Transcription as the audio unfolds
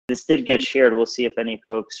this did get shared. We'll see if any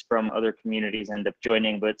folks from other communities end up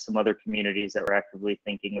joining, but some other communities that were actively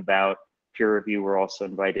thinking about peer review were also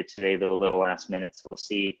invited today, though a little last minute. So we'll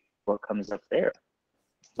see what comes up there.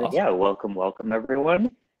 But Awesome. yeah, welcome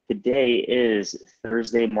everyone. Today is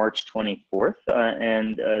Thursday, March 24th,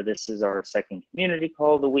 and this is our second community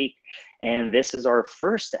call of the week. And this is our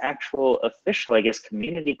first actual official, I guess,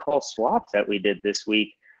 community call swap that we did this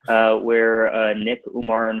week, where Nick,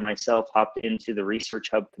 Umar, and myself hopped into the Research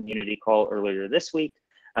Hub community call earlier this week.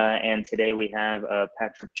 And today we have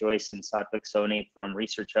Patrick Joyce and Satvik Soni from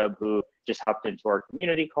Research Hub who just hopped into our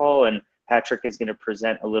community call. And Patrick is going to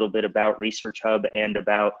present a little bit about Research Hub and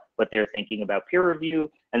about what they're thinking about peer review.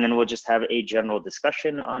 And then we'll just have a general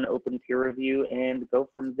discussion on open peer review and go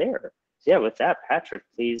from there. So yeah, with that, Patrick,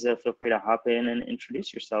 please feel free to hop in and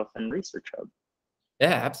introduce yourself and Research Hub.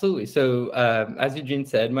 Yeah, absolutely. So as Eugene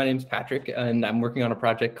said, my name is Patrick, and I'm working on a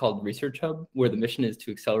project called Research Hub, where the mission is to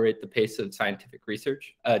accelerate the pace of scientific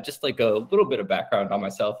research. Just like a little bit of background on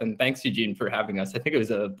myself, and thanks, Eugene, for having us. I think it was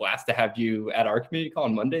a blast to have you at our community call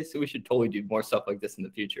on Monday, so we should totally do more stuff like this in the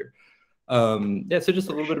future. Yeah, so just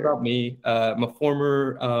a little bit about me. I'm a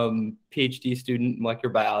former PhD student in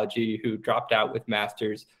molecular biology who dropped out with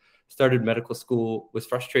master's, started medical school, was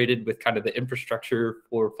frustrated with kind of the infrastructure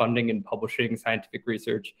for funding and publishing scientific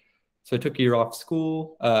research. So I took a year off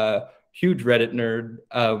school, huge Reddit nerd.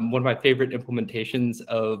 One of my favorite implementations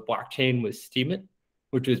of blockchain was Steemit,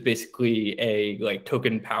 which was basically a like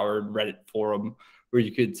token powered Reddit forum where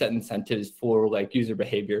you could set incentives for like user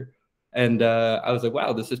behavior. And I was like,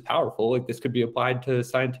 wow, this is powerful. Like this could be applied to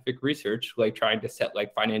scientific research, like trying to set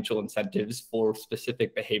like financial incentives for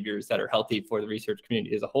specific behaviors that are healthy for the research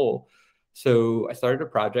community as a whole. So I started a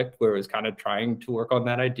project where I was kind of trying to work on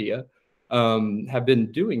that idea. Have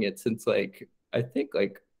been doing it since like, I think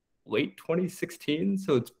like late 2016.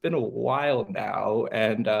 So it's been a while now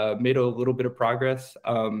and made a little bit of progress,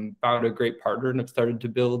 found a great partner and have started to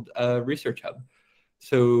build a Research Hub.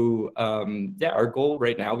 So yeah, our goal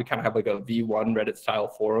right now, we kind of have like a V1 Reddit style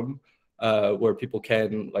forum where people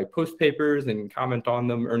can like post papers and comment on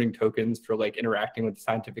them, earning tokens for like interacting with the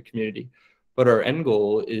scientific community. But our end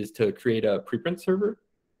goal is to create a preprint server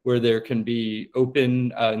where there can be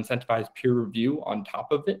open incentivized peer review on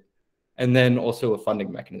top of it, and then also a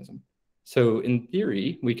funding mechanism. So in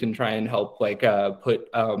theory, we can try and help like put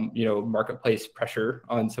marketplace pressure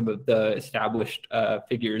on some of the established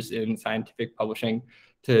figures in scientific publishing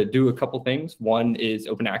to do a couple things. One is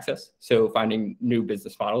open access, so finding new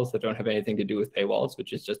business models that don't have anything to do with paywalls,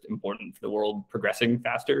 which is just important for the world progressing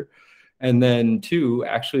faster. And then two,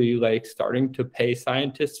 actually like starting to pay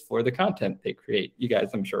scientists for the content they create. You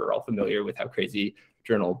guys, I'm sure, are all familiar with how crazy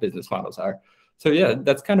journal business models are. So yeah,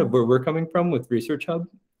 that's kind of where we're coming from with Research Hub.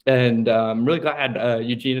 And I'm really glad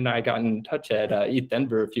Eugene and I got in touch at ETH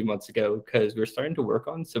Denver a few months ago because we're starting to work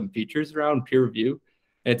on some features around peer review.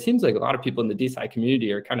 And it seems like a lot of people in the DeSci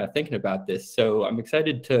community are kind of thinking about this. So I'm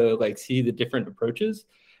excited to like see the different approaches.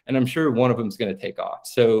 And I'm sure one of them is going to take off.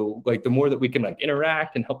 So like the more that we can like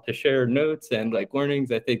interact and help to share notes and like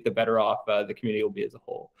learnings, I think the better off the community will be as a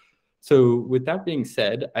whole. So with that being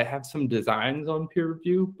said, I have some designs on peer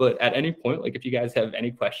review, but at any point, like if you guys have any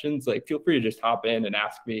questions, like feel free to just hop in and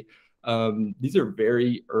ask me. These are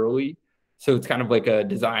very early. So it's kind of like a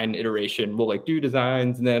design iteration. We'll like do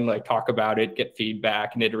designs and then like talk about it, get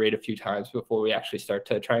feedback and iterate a few times before we actually start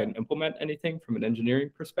to try and implement anything from an engineering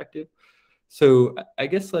perspective. So I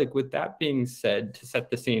guess like with that being said, to set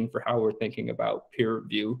the scene for how we're thinking about peer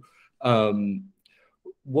review,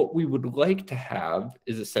 what we would like to have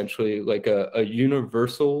is essentially like a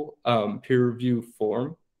universal peer review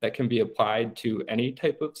form that can be applied to any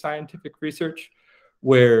type of scientific research,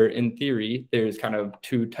 where in theory, there's kind of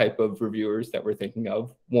two type of reviewers that we're thinking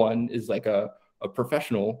of. One is like a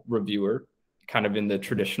professional reviewer, kind of in the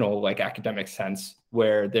traditional like academic sense,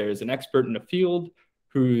 where there's an expert in a field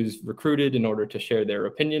who's recruited in order to share their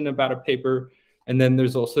opinion about a paper. And then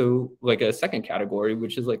there's also like a second category,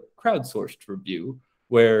 which is like crowdsourced review,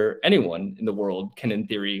 where anyone in the world can, in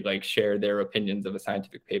theory, like share their opinions of a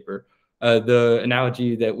scientific paper. The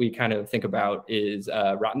analogy that we kind of think about is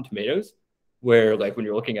Rotten Tomatoes, where like when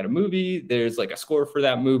you're looking at a movie, there's like a score for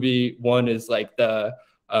that movie. One is like the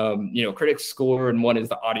critics score and one is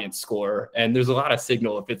the audience score. And there's a lot of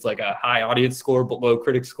signal if it's like a high audience score but low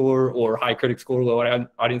critic score, or high critic score, low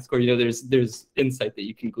audience score. There's insight that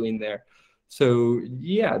you can glean there. So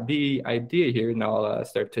yeah, the idea here, and I'll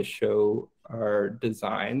start to show our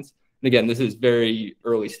designs. And again, this is very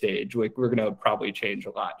early stage. Like we're gonna probably change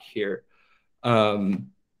a lot here.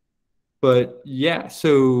 But yeah,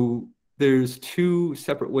 so there's two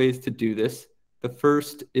separate ways to do this. The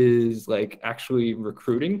first is like actually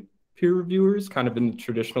recruiting peer reviewers, kind of in the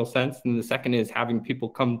traditional sense. And the second is having people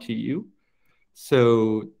come to you.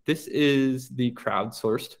 So this is the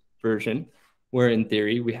crowdsourced version, where in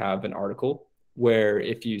theory we have an article where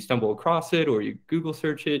if you stumble across it or you Google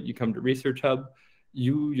search it, you come to Research Hub,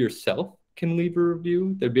 you yourself can leave a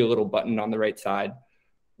review. There'd be a little button on the right side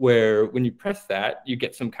where when you press that, you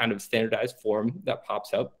get some kind of standardized form that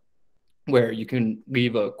pops up where you can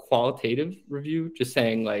leave a qualitative review, just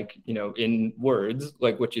saying like, you know, in words,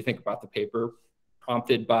 like what you think about the paper,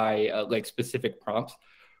 prompted by like specific prompts.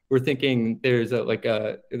 We're thinking there's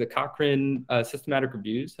the Cochrane systematic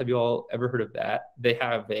reviews. Have you all ever heard of that? They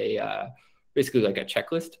have a basically like a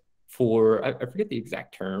checklist for, I forget the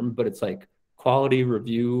exact term, but it's like quality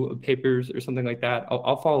review of papers or something like that.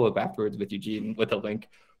 I'll follow up afterwards with Eugene with a link,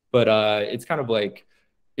 but it's kind of like,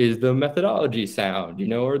 is the methodology sound, you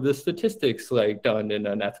know, or the statistics like done in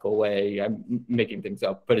an ethical way? I'm making things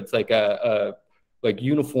up, but it's like a like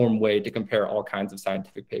uniform way to compare all kinds of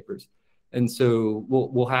scientific papers. And so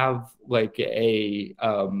we'll have like a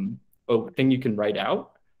thing you can write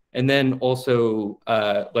out, and then also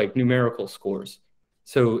like numerical scores.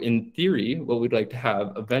 So in theory, what we'd like to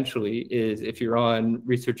have eventually is if you're on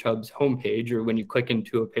Research Hub's homepage or when you click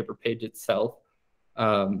into a paper page itself,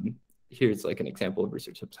 here's like an example of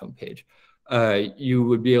Research Hub's homepage, you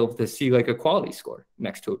would be able to see like a quality score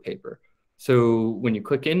next to a paper. So when you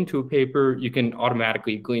click into a paper, you can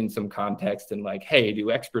automatically glean some context and like, hey, do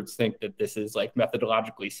experts think that this is like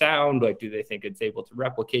methodologically sound? Like, do they think it's able to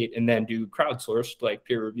replicate? And then do crowdsourced like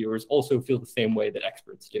peer reviewers also feel the same way that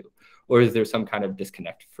experts do? Or is there some kind of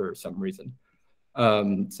disconnect for some reason?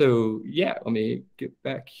 So yeah, let me get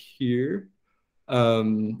back here.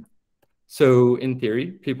 So in theory,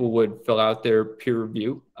 people would fill out their peer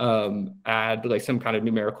review, add like some kind of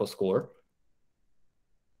numerical score,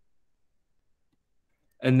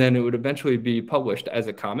 and then it would eventually be published as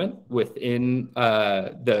a comment within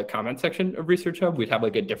the comment section of Research Hub. We'd have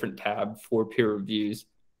like a different tab for peer reviews.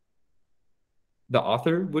 The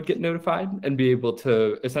author would get notified and be able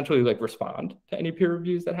to essentially like respond to any peer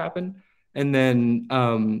reviews that happen. And then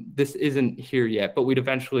this isn't here yet, but we'd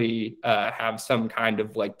eventually have some kind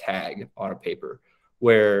of like tag on a paper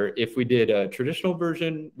where if we did a traditional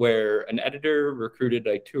version where an editor recruited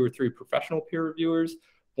like 2 or 3 professional peer reviewers,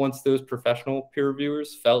 once those professional peer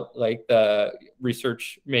reviewers felt like the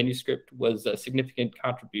research manuscript was a significant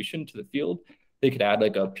contribution to the field, they could add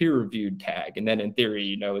like a peer reviewed tag. And then in theory,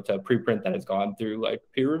 you know, it's a preprint that has gone through like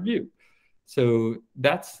peer review. So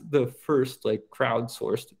that's the first like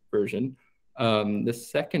crowdsourced version. The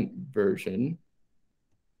second version,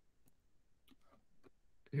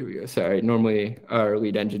 here we go. Sorry, normally our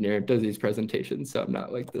lead engineer does these presentations, so I'm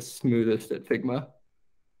not like the smoothest at Figma.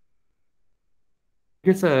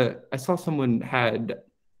 Here's I saw someone had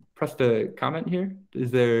pressed a comment here. Is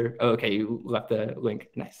there, oh, okay, you left the link.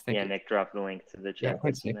 Nice, thank you. Yeah, Nick dropped the link to the chat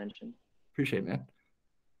thanks, you Nick. mentioned. Appreciate it, man.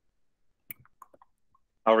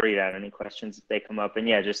 I'll read out any questions if they come up. And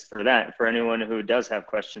yeah, just for that, for anyone who does have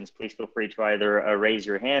questions, please feel free to either raise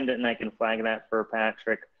your hand and I can flag that for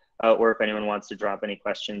Patrick, or if anyone wants to drop any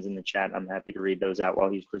questions in the chat, I'm happy to read those out while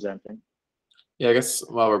he's presenting. Yeah, I guess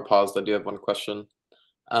while we're paused, I do have one question.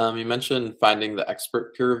 You mentioned finding the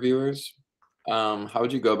expert peer reviewers. How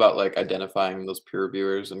would you go about like identifying those peer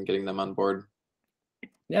reviewers and getting them on board?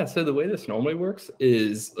 Yeah, so the way this normally works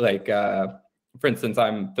is like, for instance,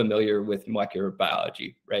 I'm familiar with molecular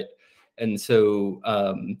biology, right? And so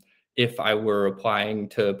if I were applying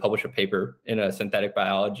to publish a paper in a synthetic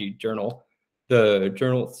biology journal, the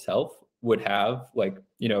journal itself would have like,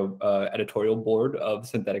 you know, editorial board of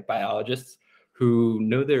synthetic biologists who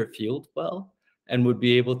know their field well and would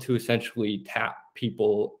be able to essentially tap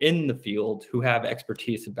people in the field who have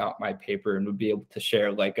expertise about my paper and would be able to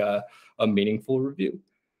share like a meaningful review.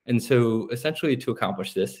 And so essentially to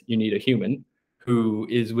accomplish this, you need a human who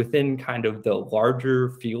is within kind of the larger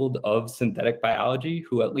field of synthetic biology,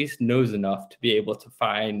 who at least knows enough to be able to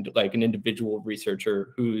find like an individual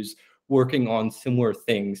researcher who's working on similar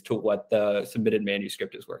things to what the submitted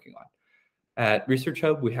manuscript is working on. At Research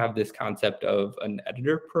Hub, we have this concept of an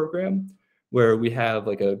editor program where we have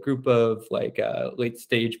like a group of like late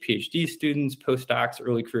stage PhD students, postdocs,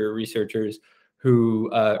 early career researchers who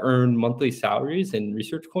earn monthly salaries in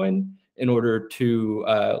Research Coin in order to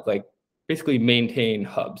like basically maintain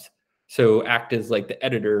hubs. So act as like the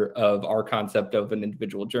editor of our concept of an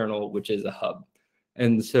individual journal, which is a hub.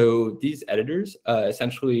 And so these editors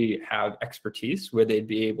essentially have expertise where they'd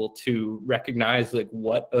be able to recognize like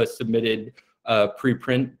what a submitted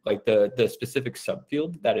preprint, like the specific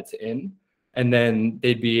subfield that it's in, and then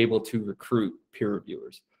they'd be able to recruit peer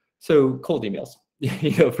reviewers. So cold emails,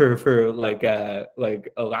 for like a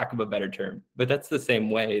lack of a better term, but that's the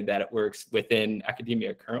same way that it works within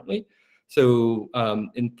academia currently. So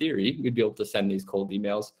in theory, we'd be able to send these cold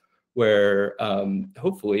emails where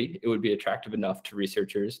hopefully it would be attractive enough to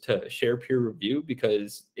researchers to share peer review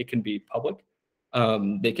because it can be public.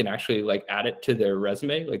 They can actually like add it to their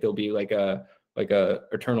resume. Like there'll be like a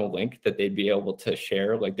eternal link that they'd be able to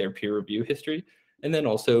share like their peer review history. And then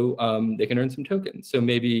also they can earn some tokens. So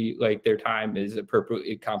maybe like their time is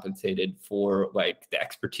appropriately compensated for like the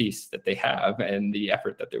expertise that they have and the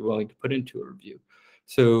effort that they're willing to put into a review.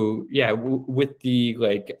 So yeah, with the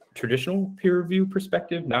like traditional peer review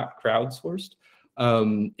perspective, not crowdsourced,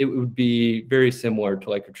 it would be very similar to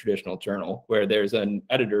like a traditional journal where there's an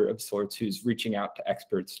editor of sorts who's reaching out to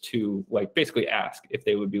experts to like basically ask if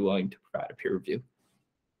they would be willing to provide a peer review.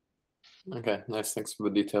 Okay, nice. Thanks for the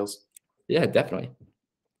details. Yeah, definitely.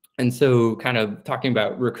 And so kind of talking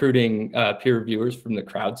about recruiting peer reviewers from the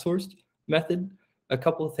crowdsourced method, a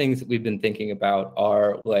couple of things that we've been thinking about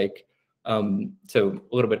are like, so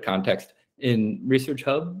a little bit of context. In Research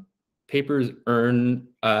Hub, papers earn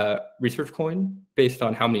research coin based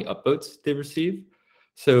on how many upvotes they receive.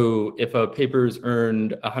 So if a paper's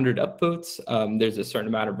earned 100 upvotes, there's a certain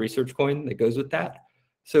amount of research coin that goes with that.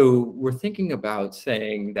 So we're thinking about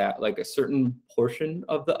saying that like a certain portion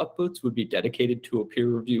of the upvotes would be dedicated to a peer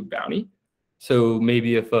review bounty. So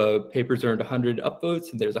maybe if a paper's earned 100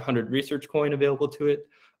 upvotes and there's 100 research coin available to it,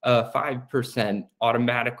 5%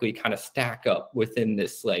 automatically kind of stack up within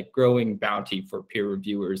this like growing bounty for peer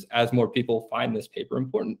reviewers as more people find this paper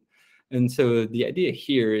important. And so the idea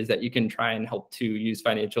here is that you can try and help to use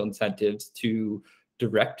financial incentives to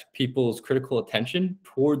direct people's critical attention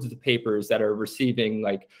towards the papers that are receiving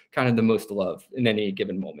like kind of the most love in any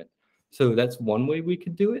given moment. So that's one way we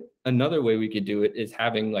could do it. Another way we could do it is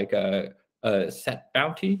having like a set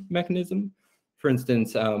bounty mechanism. For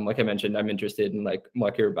instance, like I mentioned, I'm interested in like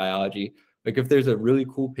molecular biology. Like if there's a really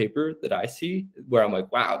cool paper that I see where I'm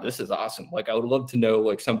like, wow, this is awesome. Like I would love to know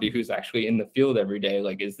like somebody who's actually in the field every day,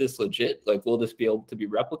 like, is this legit? Like, will this be able to be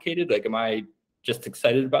replicated? Like, am I just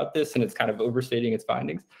excited about this and it's kind of overstating its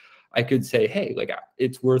findings? I could say, hey, like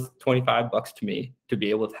it's worth $25 to me to be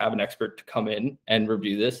able to have an expert to come in and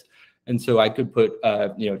review this. And so I could put,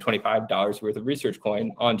 $25 worth of research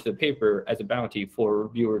coin onto the paper as a bounty for a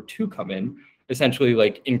reviewer to come in, essentially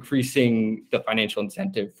like increasing the financial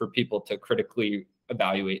incentive for people to critically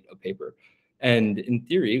evaluate a paper. And in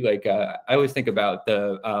theory, like I always think about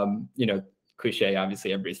the, cliche,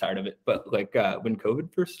 obviously everybody's tired of it, but like when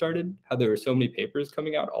COVID first started, how there were so many papers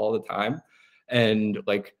coming out all the time. And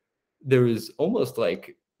like, there was almost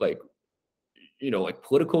like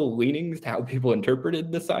political leanings to how people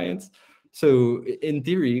interpreted the science. So in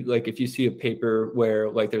theory, like if you see a paper where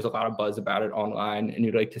like there's a lot of buzz about it online and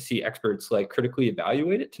you'd like to see experts like critically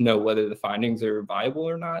evaluate it to know whether the findings are viable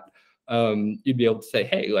or not, you'd be able to say,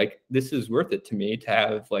 hey, like this is worth it to me to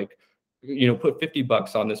have like, put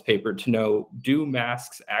 $50 on this paper to know, do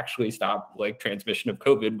masks actually stop like transmission of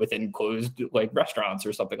COVID within closed like restaurants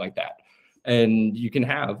or something like that? And you can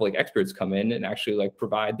have like experts come in and actually like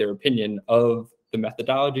provide their opinion of the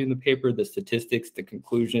methodology in the paper, the statistics, the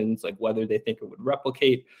conclusions, like whether they think it would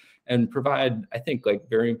replicate, and provide, I think, like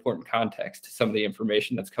very important context to some of the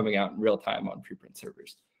information that's coming out in real time on preprint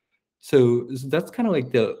servers. So that's kind of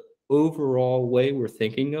like the overall way we're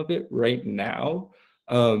thinking of it right now.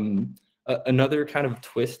 Another kind of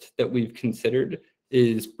twist that we've considered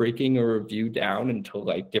is breaking a review down into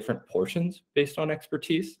like different portions based on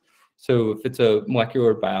expertise. So if it's a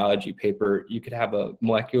molecular biology paper, you could have a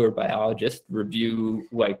molecular biologist review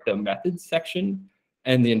like the methods section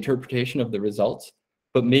and the interpretation of the results,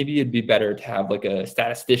 but maybe it'd be better to have like a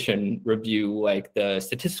statistician review like the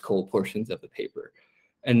statistical portions of the paper.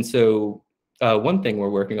 And so one thing we're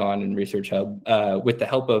working on in Research Hub, with the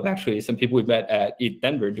help of actually some people we met at ETH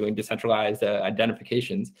Denver doing decentralized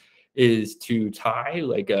identifications, is to tie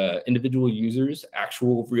like individual users'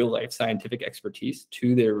 actual real life scientific expertise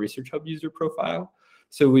to their Research Hub user profile.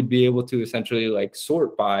 So we'd be able to essentially like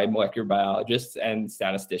sort by molecular biologists and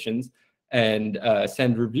statisticians and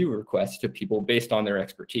send review requests to people based on their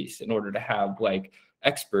expertise in order to have like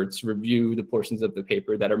experts review the portions of the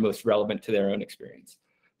paper that are most relevant to their own experience.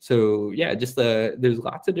 So yeah, just there's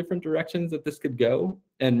lots of different directions that this could go.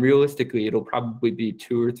 And realistically, it'll probably be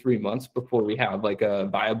 2 or 3 months before we have like a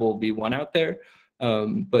viable V1 out there.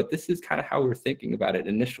 But this is kind of how we're thinking about it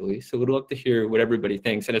initially. So we'd love to hear what everybody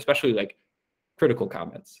thinks, and especially like critical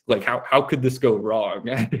comments. Like how could this go wrong?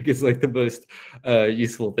 I think is like the most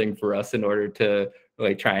useful thing for us in order to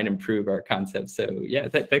like try and improve our concept. So yeah,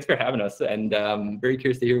 thanks for having us. And very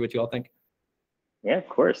curious to hear what you all think. Yeah, of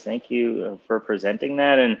course. Thank you for presenting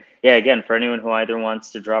that. And yeah, again, for anyone who either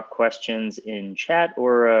wants to drop questions in chat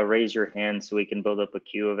or raise your hand so we can build up a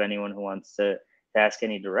queue of anyone who wants to ask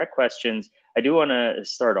any direct questions, I do want to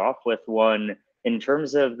start off with one in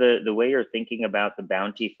terms of the way you're thinking about the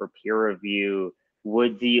bounty for peer review.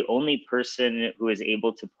 Would the only person who is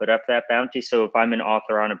able to put up that bounty, so if I'm an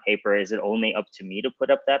author on a paper, is it only up to me to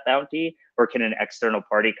put up that bounty? Or can an external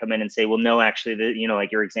party come in and say, well, no, actually,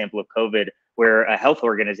 like your example of COVID, where a health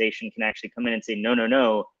organization can actually come in and say, no, no,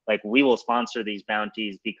 no, like we will sponsor these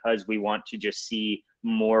bounties because we want to just see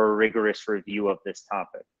more rigorous review of this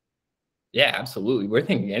topic. Yeah, absolutely. We're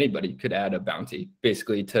thinking anybody could add a bounty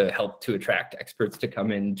basically to help to attract experts to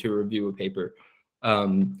come in to review a paper.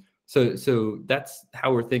 So that's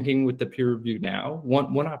how we're thinking with the peer review now.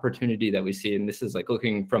 One opportunity that we see, and this is like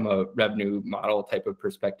looking from a revenue model type of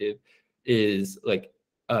perspective, is like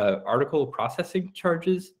article processing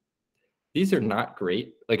charges. These are not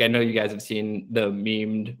great. Like I know you guys have seen the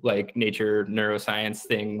memed like Nature neuroscience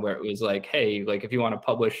thing where it was like, hey, like if you want to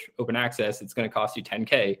publish open access, it's going to cost you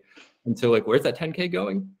 10K. And so like, where's that 10K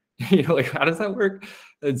going? Like how does that work?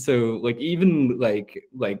 And so like even like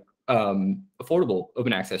affordable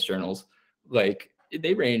open access journals, like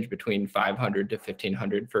they range between 500 to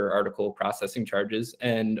 1500 for article processing charges.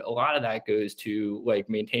 And a lot of that goes to like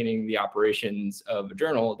maintaining the operations of a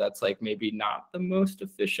journal that's like maybe not the most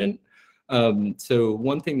efficient. So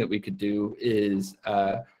one thing that we could do is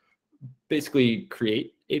basically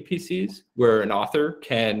create APCs where an author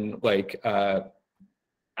can like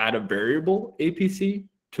add a variable APC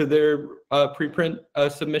to their preprint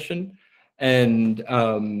submission. And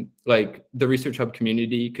like the Research Hub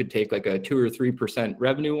community could take like a 2 or 3%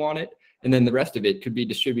 revenue on it. And then the rest of it could be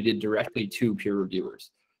distributed directly to peer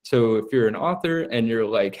reviewers. So if you're an author and you're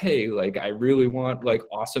like, hey, like I really want like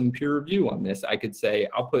awesome peer review on this, I could say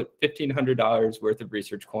I'll put $1,500 worth of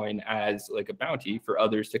research coin as like a bounty for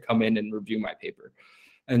others to come in and review my paper.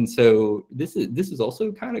 And so this is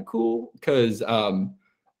also kind of cool because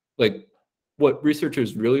like what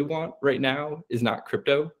researchers really want right now is not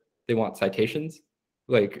crypto. They want citations.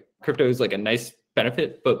 Like crypto is like a nice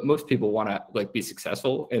benefit, but most people want to like be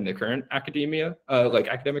successful in the current academia, like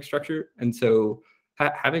academic structure. And so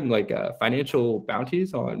having like financial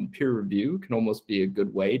bounties on peer review can almost be a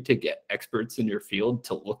good way to get experts in your field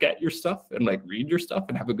to look at your stuff and like read your stuff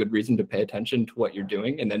and have a good reason to pay attention to what you're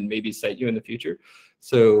doing and then maybe cite you in the future.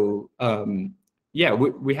 So yeah,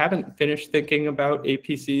 we haven't finished thinking about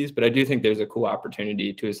APCs, but I do think there's a cool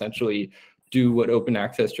opportunity to essentially do what open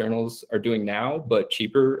access journals are doing now, but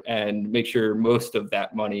cheaper, and make sure most of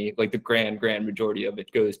that money, like the grand majority of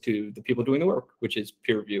it, goes to the people doing the work, which is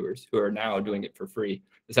peer reviewers who are now doing it for free,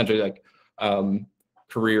 essentially like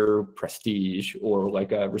career prestige or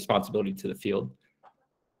like a responsibility to the field.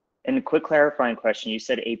 And a quick clarifying question, you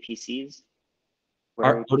said APCs?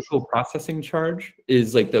 Our article processing charge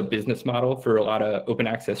is like the business model for a lot of open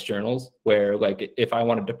access journals, where like if I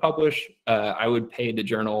wanted to publish, I would pay the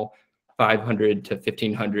journal 500 to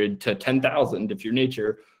 1500 to 10,000 if you're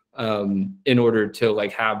Nature, in order to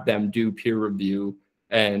like have them do peer review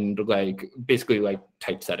and like basically like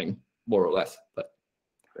typesetting more or less. But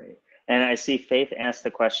great. And I see Faith asked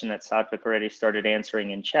the question that Satvik already started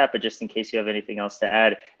answering in chat, but just in case you have anything else to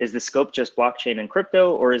add, is the scope just blockchain and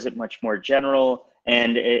crypto, or is it much more general?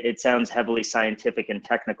 And it sounds heavily scientific and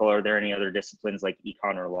technical. Are there any other disciplines like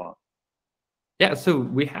econ or law? Yeah, so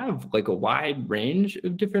we have like a wide range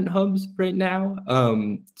of different hubs right now.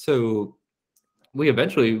 So we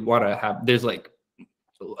eventually want to have, there's like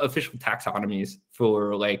official taxonomies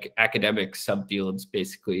for like academic subfields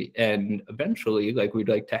basically. And eventually like we'd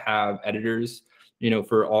like to have editors,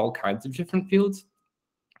 for all kinds of different fields.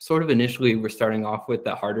 Sort of initially we're starting off with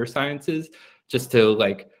the harder sciences just to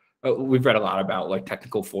like, we've read a lot about like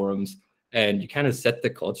technical forums, and you kind of set the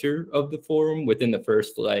culture of the forum within the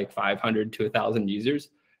first like 500 to 1,000 users.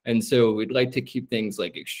 And so we'd like to keep things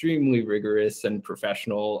like extremely rigorous and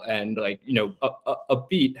professional and like,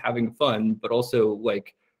 upbeat, having fun, but also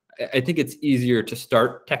like, I think it's easier to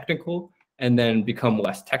start technical and then become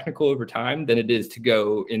less technical over time than it is to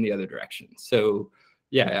go in the other direction. So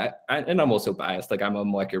yeah, and I'm also biased. Like I'm a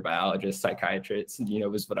molecular biologist, psychiatrist,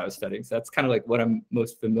 was what I was studying. So that's kind of like what I'm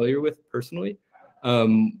most familiar with personally.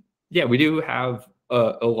 Yeah, we do have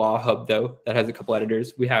a law hub though that has a couple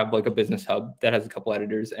editors. We have like a business hub that has a couple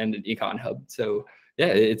editors and an econ hub. So yeah,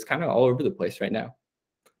 it's kind of all over the place right now.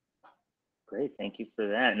 Great, thank you for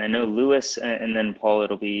that. And I know Lewis, and then Paul,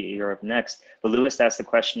 it'll be you're up next. But Lewis asked the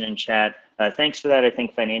question in chat. Thanks for that. I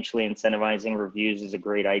think financially incentivizing reviews is a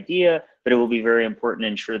great idea, but it will be very important to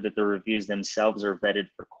ensure that the reviews themselves are vetted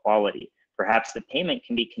for quality. perhaps the payment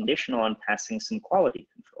can be conditional on passing some quality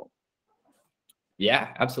control.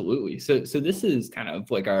 Yeah, absolutely. So this is kind of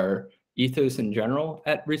like our ethos in general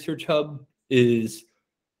at Research Hub is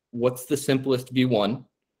what's the simplest V1,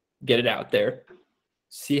 get it out there,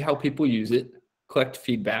 see how people use it, collect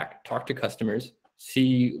feedback, talk to customers,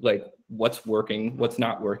 see like what's working, what's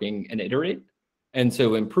not working, and iterate. And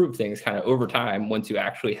so improve things kind of over time once you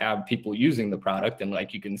actually have people using the product and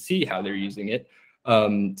like you can see how they're using it.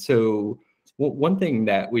 So one thing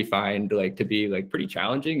that we find like to be like pretty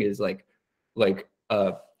challenging is like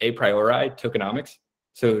a priori tokenomics.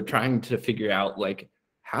 So trying to figure out like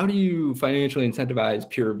how do you financially incentivize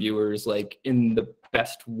peer reviewers like in the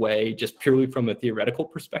best way, just purely from a theoretical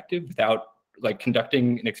perspective without like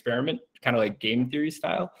conducting an experiment, kind of like game theory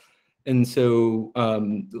style. And so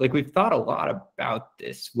like we've thought a lot about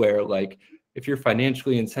this where like if you're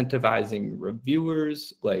financially incentivizing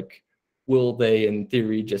reviewers, like will they in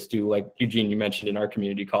theory just do like Eugene, you mentioned in our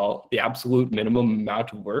community call, the absolute minimum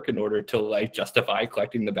amount of work in order to like justify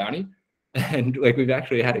collecting the bounty? And like we've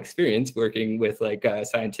actually had experience working with like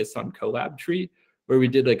scientists on Colab Tree where we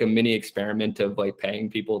did like a mini experiment of like paying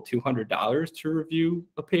people $200 to review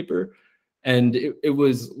a paper. And it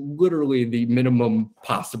was literally the minimum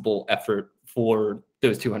possible effort for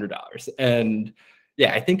those $200. And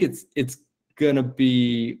yeah, I think it's gonna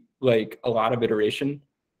be like a lot of iteration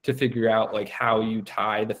to figure out like how you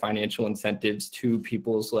tie the financial incentives to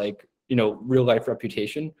people's like, you know, real life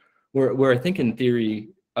reputation. Where I think in theory,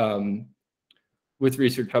 with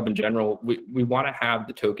Research Hub in general, we want to have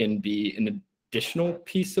the token be an additional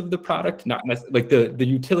piece of the product, not necessarily like the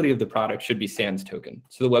utility of the product should be sans token.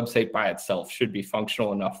 So the website by itself should be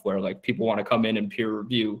functional enough where like people want to come in and peer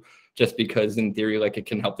review just because in theory, like it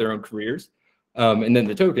can help their own careers. And then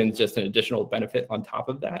the token is just an additional benefit on top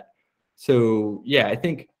of that. So yeah, I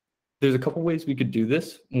think there's a couple ways we could do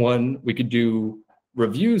this. One, we could do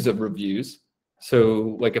reviews of reviews.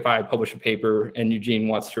 So like if I publish a paper and Eugene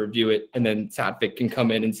wants to review it and then Satvik can come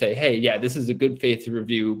in and say, hey, yeah, this is a good faith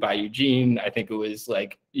review by Eugene. I think it was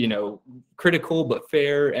like, you know, critical, but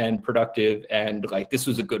fair and productive. And like, this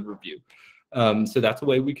was a good review. So that's a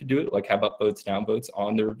way we could do it, like have upvotes, downvotes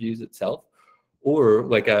on the reviews itself. Or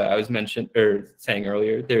like I was saying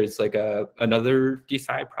earlier, there's like another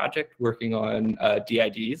DeSci project working on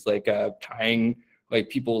DIDs, like tying like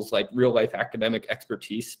people's like real life academic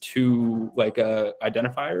expertise to like a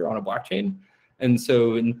identifier on a blockchain. And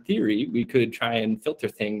so in theory, we could try and filter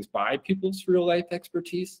things by people's real life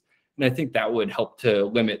expertise. And I think that would help to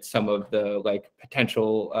limit some of the like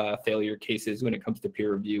potential failure cases when it comes to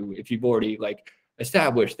peer review. If you've already like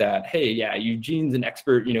established that, hey, yeah, Eugene's an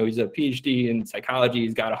expert, you know, he's a PhD in psychology,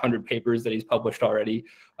 he's got 100 papers that he's published already.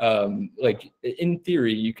 Like in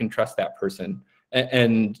theory, you can trust that person.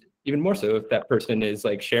 And even more so if that person is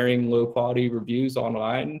like sharing low quality reviews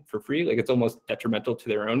online for free, like it's almost detrimental to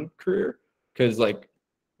their own career because like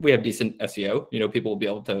we have decent SEO, you know, people will be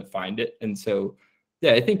able to find it. And so,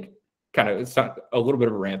 yeah, I think kind of it's not a little bit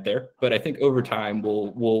of a rant there, but I think over time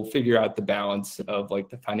we'll figure out the balance of like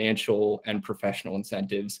the financial and professional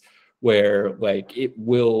incentives where like it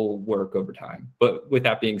will work over time. But with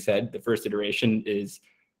that being said, the first iteration is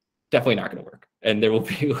definitely not going to work. And there will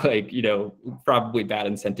be like, you know, probably bad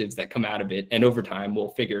incentives that come out of it. And over time, we'll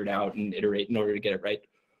figure it out and iterate in order to get it right.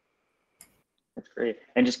 That's great.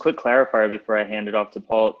 And just quick clarifier before I hand it off to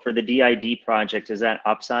Paul, for the DID project, is that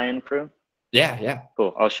OpSci crew? Yeah.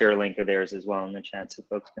 Cool. I'll share a link of theirs as well in the chat so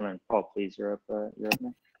folks can learn. Paul, please, you're up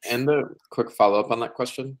now. And a quick follow-up on that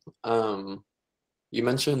question. You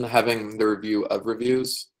mentioned having the review of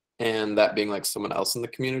reviews and that being like someone else in the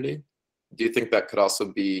community. Do you think that could also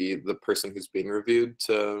be the person who's being reviewed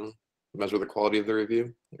to measure the quality of the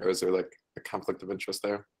review? Or is there like a conflict of interest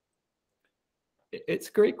there? It's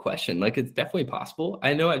a great question. Like it's definitely possible.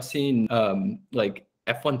 I know I've seen like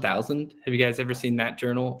F1000. Have you guys ever seen that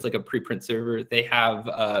journal? It's like a preprint server. They have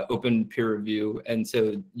open peer review. And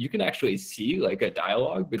so you can actually see like a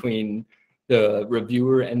dialogue between the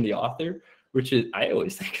reviewer and the author, which is, I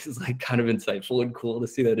always think is like kind of insightful and cool to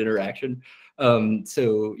see that interaction.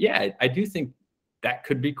 So yeah, I do think that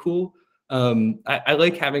could be cool. I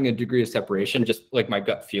like having a degree of separation, just like my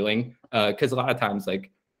gut feeling, because a lot of times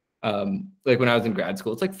like when I was in grad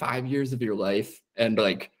school, it's like 5 years of your life and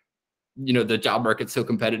like, you know, the job market's so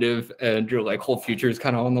competitive and your like whole future is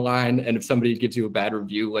kind of on the line. And if somebody gives you a bad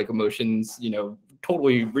review, like emotions, you know,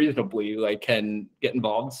 totally reasonably like can get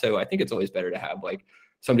involved. So I think it's always better to have like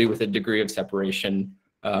somebody with a degree of separation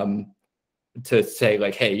to say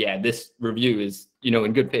like, hey, yeah, this review is, you know,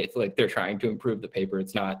 in good faith, like they're trying to improve the paper.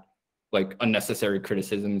 It's not like unnecessary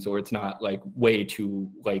criticisms or it's not like way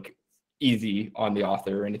too like easy on the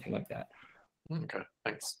author or anything like that. Okay,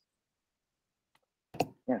 thanks.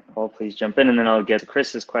 Yeah, Paul, please jump in, and then I'll get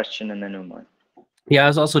Chris's question, and then Umar. Yeah, I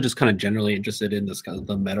was also just kind of generally interested in this kind of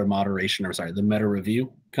the meta moderation, or sorry, the meta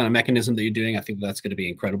review kind of mechanism that you're doing. I think that's going to be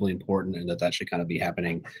incredibly important, and that should kind of be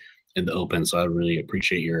happening in the open. So I really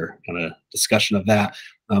appreciate your kind of discussion of that.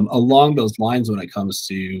 Along those lines, when it comes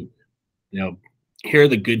to, here are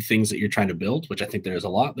the good things that you're trying to build, which I think there's a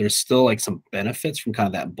lot. There's still like some benefits from kind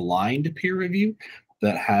of that blind peer review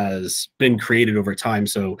that has been created over time.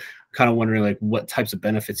 So kind of wondering like what types of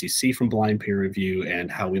benefits you see from blind peer review and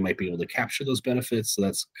how we might be able to capture those benefits. So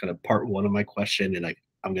that's kind of part one of my question. And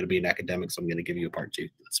I'm going to be an academic, so I'm going to give you a part two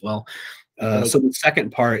as well. So the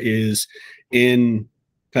second part is in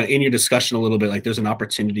your discussion a little bit, like there's an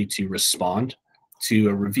opportunity to respond to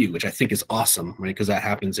a review, which I think is awesome, right? Because that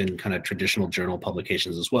happens in kind of traditional journal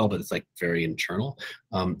publications as well, but it's like very internal.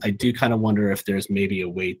 I do kind of wonder if there's maybe a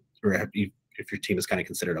way, or if your team is kind of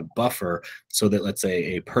considered a buffer, so that let's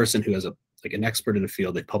say a person who has an expert in the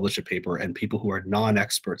field, they publish a paper, and people who are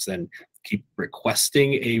non-experts then keep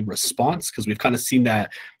requesting a response, because we've kind of seen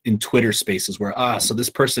that in Twitter spaces where, so this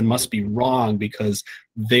person must be wrong because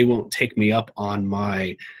they won't take me up on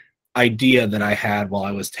my idea that I had while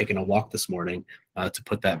I was taking a walk this morning, to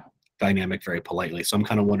put that dynamic very politely. So I'm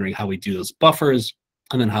kind of wondering how we do those buffers,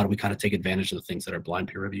 and then how do we kind of take advantage of the things that are blind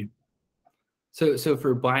peer review. So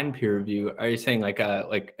for blind peer review, are you saying like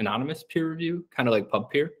anonymous peer review, kind of like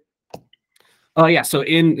PubPeer? Oh yeah. So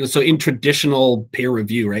in traditional peer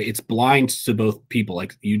review, right, it's blind to both people.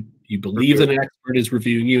 Like you believe that an expert is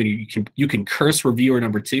reviewing you, and you can curse reviewer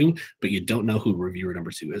number 2, but you don't know who reviewer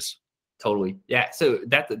number 2 is. Totally. Yeah. So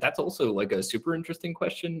that's also like a super interesting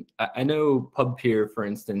question. I know PubPeer, for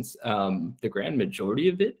instance, the grand majority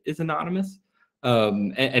of it is anonymous.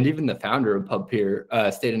 And even the founder of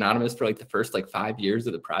PubPeer stayed anonymous for like the first 5 years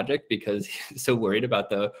of the project, because he's so worried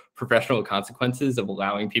about the professional consequences of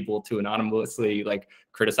allowing people to anonymously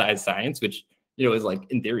criticize science, which is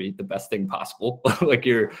in theory the best thing possible. Like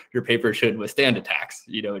your paper should withstand attacks.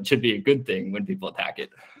 It should be a good thing when people attack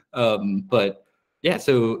it. But yeah,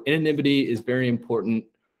 so anonymity is very important.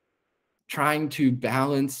 Trying to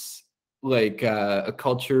balance a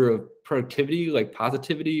culture of productivity,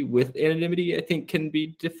 positivity, with anonymity, I think can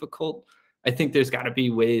be difficult. I think there's got to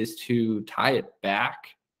be ways to tie it back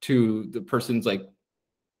to the person's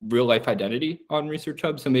real life identity on Research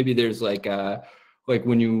Hub. So maybe there's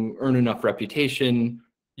when you earn enough reputation,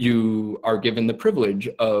 you are given the privilege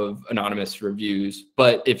of anonymous reviews.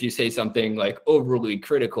 But if you say something overly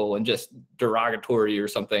critical and just derogatory or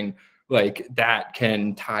something, that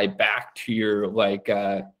can tie back to your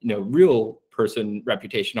real person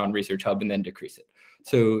reputation on Research Hub and then decrease it.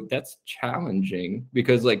 So that's challenging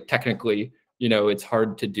because technically, it's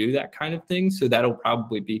hard to do that kind of thing. So that'll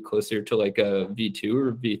probably be closer to a V2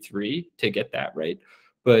 or V3 to get that right.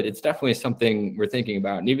 But it's definitely something we're thinking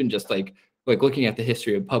about. And even just looking at the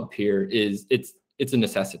history of PubPeer, it's a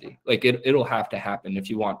necessity. It'll have to happen if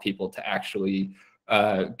you want people to actually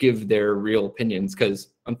give their real opinions, because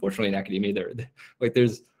unfortunately in academia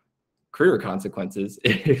there's career consequences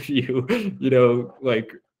if you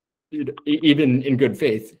even in good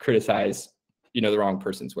faith criticize the wrong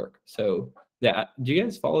person's work. So yeah, do you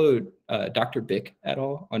guys follow Dr. Bick at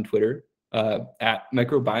all on Twitter at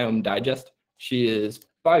Microbiome Digest? She is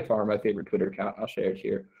by far my favorite Twitter account. I'll share it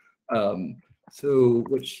here. So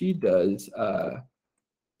what she does,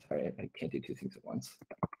 sorry, I can't do two things at once.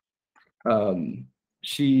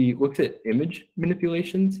 She looks at image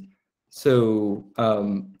manipulations. So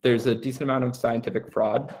there's a decent amount of scientific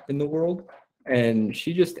fraud in the world. And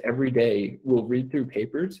she just every day will read through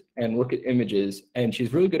papers and look at images. And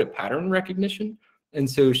she's really good at pattern recognition. And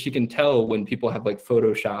so she can tell when people have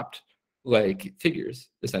photoshopped figures,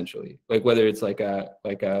 essentially, whether it's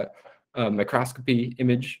a microscopy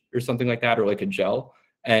image or something like that, or a gel,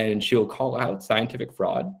 and she'll call out scientific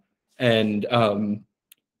fraud. And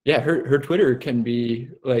yeah, her Twitter can be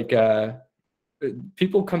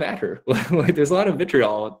people come at her. There's a lot of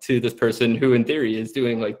vitriol to this person who in theory is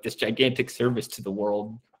doing this gigantic service to the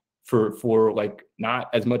world for not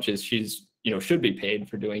as much as she's should be paid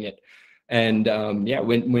for doing it. And yeah,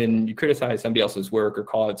 when you criticize somebody else's work or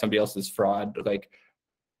call it somebody else's fraud,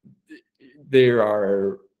 there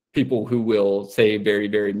are people who will say very,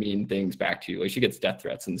 very mean things back to you. She gets death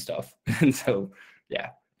threats and stuff. And so, yeah,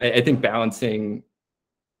 I think balancing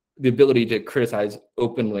the ability to criticize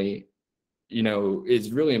openly,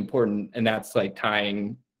 is really important. And that's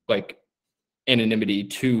tying anonymity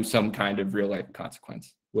to some kind of real life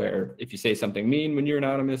consequence, where if you say something mean when you're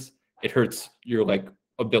anonymous, it hurts your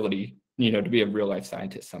ability, to be a real life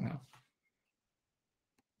scientist somehow.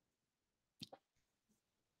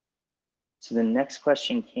 So the next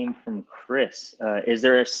question came from Chris. Is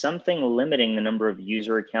there something limiting the number of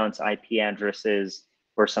user accounts, IP addresses,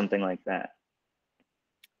 or something like that?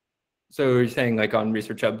 So you're saying like on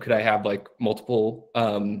Research Hub, could I have like multiple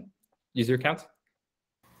user accounts?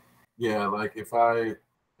 Yeah, like if I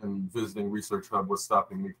am visiting Research Hub, what's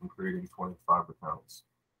stopping me from creating 25 accounts?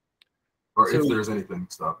 Or if there's anything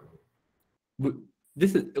stopping me.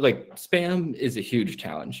 This is like spam is a huge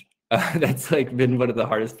challenge. That's like been one of the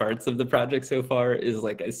hardest parts of the project so far, is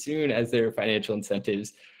like as soon as there are financial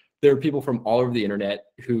incentives, there are people from all over the internet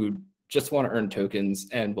who just want to earn tokens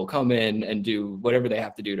and will come in and do whatever they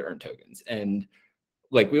have to do to earn tokens. And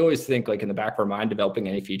like we always think like in the back of our mind, developing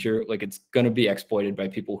any feature, like it's going to be exploited by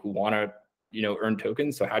people who want to, you know, earn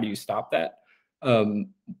tokens. So how do you stop that?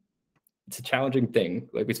 It's a challenging thing.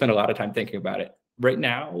 Like we spend a lot of time thinking about it. Right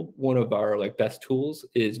now, one of our like best tools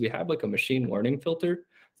is we have like a machine learning filter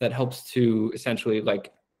that helps to essentially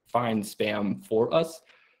like find spam for us.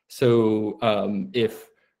 So if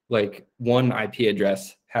like one IP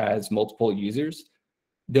address has multiple users,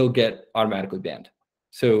 they'll get automatically banned.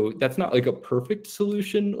 So that's not like a perfect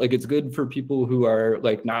solution. Like it's good for people who are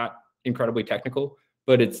like not incredibly technical,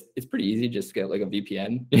 but it's pretty easy just to get like a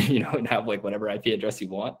VPN, you know, and have like whatever IP address you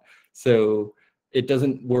want. So it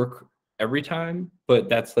doesn't work every time, but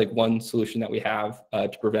that's like one solution that we have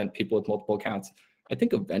to prevent people with multiple accounts. I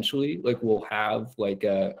think eventually like we'll have like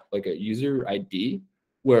a user ID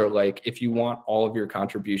where like if you want all of your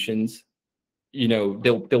contributions, you know,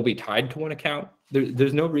 they'll be tied to one account.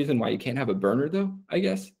 There's no reason why you can't have a burner though, I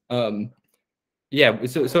guess. Yeah,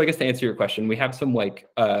 so I guess to answer your question, we have some like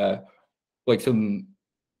some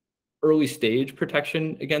early stage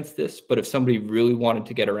protection against this, but if somebody really wanted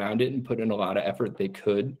to get around it and put in a lot of effort, they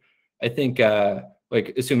could. I think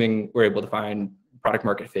like assuming we're able to find product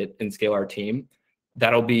market fit and scale our team,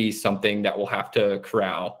 that'll be something that we'll have to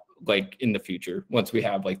corral like in the future once we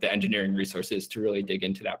have like the engineering resources to really dig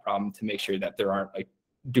into that problem to make sure that there aren't like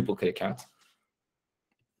duplicate accounts.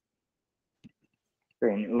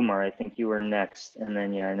 Great, and Umar, I think you were next, and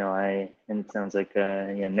then yeah, I know and it sounds like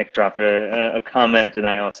yeah, Nick dropped a comment, and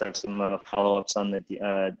I also have some follow-ups on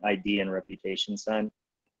the ID and reputation side.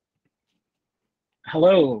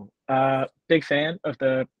 Hello, big fan of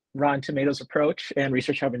the Rotten Tomatoes approach and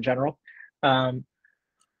Research Hub in general.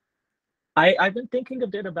 I've been thinking a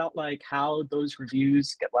bit about like how those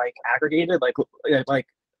reviews get like aggregated, like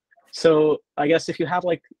so I guess if you have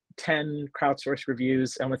like 10 crowdsourced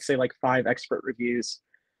reviews and let's say like 5 expert reviews,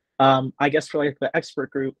 I guess for like the expert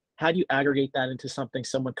group, how do you aggregate that into something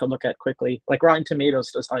someone could look at quickly? Like Rotten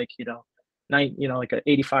Tomatoes does like, you know, like an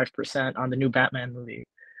 85% on the new Batman movie.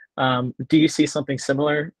 Do you see something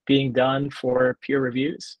similar being done for peer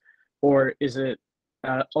reviews, or is it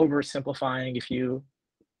oversimplifying if you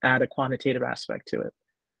add a quantitative aspect to it?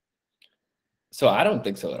 So I don't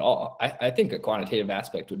think so at all. I think a quantitative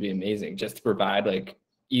aspect would be amazing just to provide like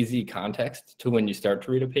easy context to when you start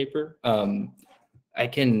to read a paper. I'll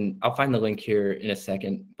find the link here in a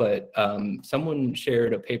second, but someone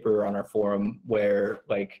shared a paper on our forum where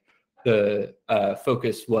like the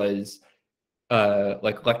focus was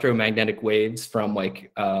like electromagnetic waves from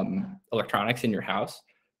like electronics in your house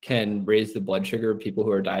can raise the blood sugar of people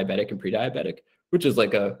who are diabetic and pre-diabetic, which is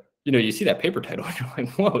like you see that paper title and you're like,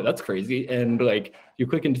 whoa, that's crazy. And like you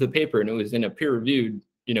click into the paper and it was in a peer-reviewed,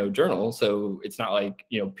 journal. So it's not like,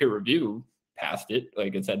 peer review passed it.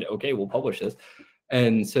 Like it said, okay, we'll publish this.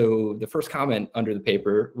 And so the first comment under the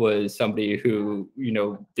paper was somebody who,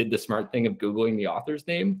 did the smart thing of Googling the author's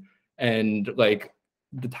name, and like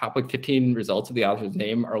the top like 15 results of the author's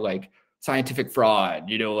name are like scientific fraud,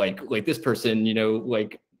 like this person,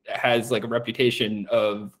 like has like a reputation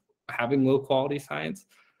of having low quality science.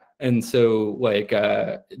 And so like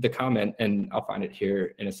the comment, and I'll find it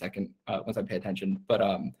here in a second once I pay attention, but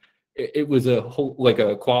it was a whole, like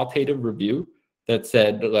a qualitative review that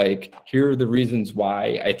said like, here are the reasons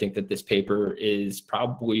why I think that this paper is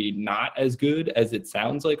probably not as good as it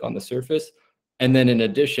sounds like on the surface. And then in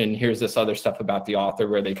addition, here's this other stuff about the author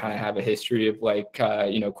where they kind of have a history of like,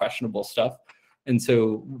 questionable stuff. And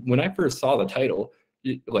so when I first saw the title,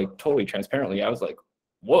 like totally transparently, I was like,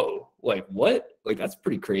 whoa, like what? Like that's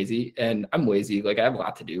pretty crazy. And I'm lazy, like I have a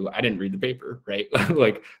lot to do. I didn't read the paper, right?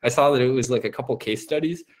 Like I saw that it was like a couple case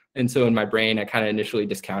studies. And so in my brain, I kind of initially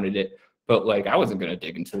discounted it, but like I wasn't going to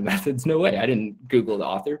dig into the methods. No way. I didn't Google the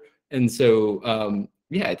author. And so,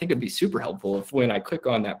 yeah, I think it'd be super helpful if when I click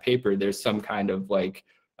on that paper, there's some kind of like,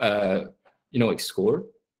 like score,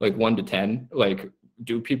 like 1 to 10, like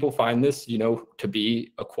do people find this, to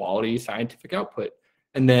be a quality scientific output?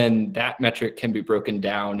 And then that metric can be broken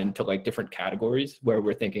down into like different categories where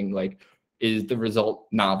we're thinking like, is the result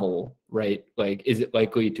novel, right? Like, is it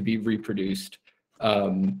likely to be reproduced?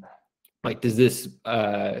 Like, does this,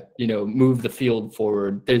 you know, move the field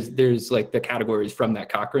forward? There's like the categories from that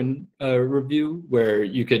Cochrane review where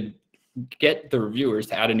you could get the reviewers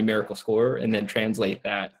to add a numerical score and then translate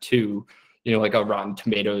that to, you know, like a Rotten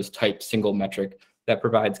Tomatoes type single metric that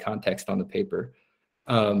provides context on the paper.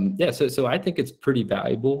 Yeah, so I think it's pretty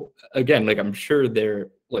valuable. Again, like, I'm sure they're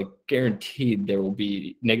like guaranteed there will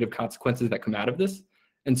be negative consequences that come out of this.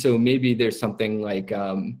 And so maybe there's something like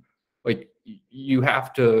you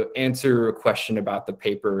have to answer a question about the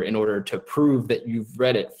paper in order to prove that you've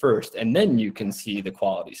read it first, and then you can see the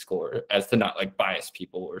quality score as to not like bias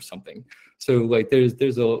people or something. So like there's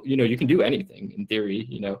a, you know, you can do anything in theory,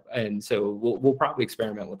 you know, and so we'll probably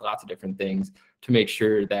experiment with lots of different things to make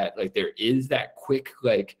sure that like there is that quick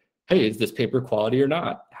like, hey, is this paper quality or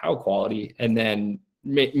not? How quality? And then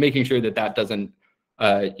making sure that that doesn't,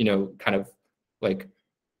 you know, kind of like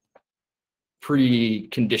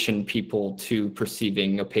precondition people to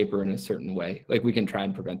perceiving a paper in a certain way. Like, we can try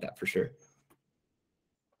and prevent that for sure.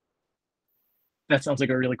 That sounds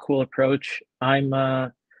like a really cool approach. I'm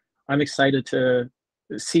excited to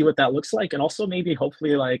see what that looks like, and also maybe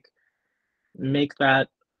hopefully like make that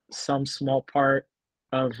some small part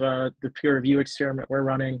of the peer review experiment we're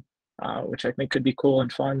running, which I think could be cool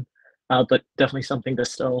and fun, but definitely something to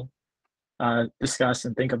still discuss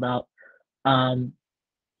and think about.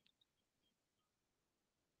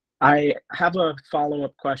 I have a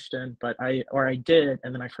follow-up question, but I did,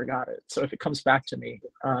 and then I forgot it. So if it comes back to me,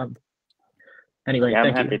 anyway, yeah, I'm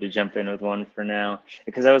thank happy you. to jump in with one for now,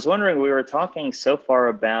 because I was wondering, we were talking so far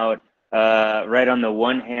about, right on the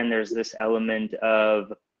one hand, there's this element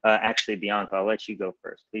of, actually, Bianca, I'll let you go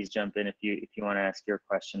first. Please jump in if you want to ask your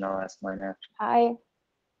question. I'll ask mine after.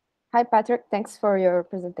 Hi, Patrick. Thanks for your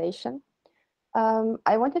presentation.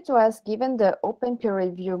 I wanted to ask, given the open peer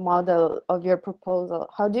review model of your proposal,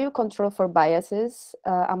 how do you control for biases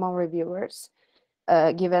among reviewers,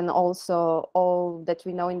 given also all that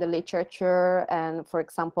we know in the literature? And for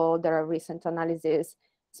example, there are recent analyses,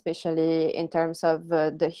 especially in terms of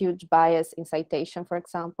the huge bias in citation, for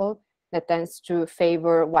example, that tends to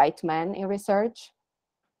favor white men in research.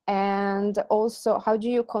 And also, how do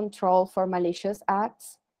you control for malicious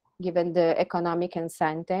acts, given the economic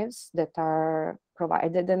incentives that are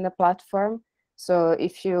provided in the platform? So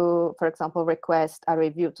if you, for example, request a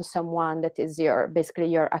review to someone that is basically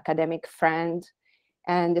your academic friend,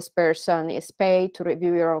 and this person is paid to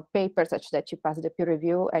review your paper such that you pass the peer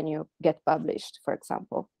review and you get published, for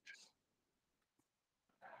example.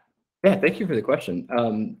 Yeah, thank you for the question.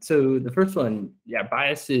 So the first one, yeah,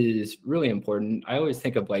 bias is really important. I always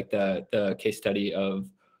think of like the case study of,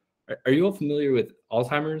 are you all familiar with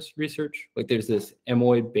Alzheimer's research? Like, there's this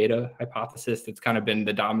amyloid beta hypothesis that's kind of been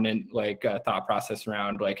the dominant like thought process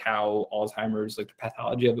around like how Alzheimer's, like the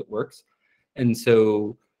pathology of it works. And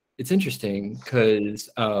so it's interesting because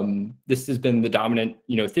this has been the dominant,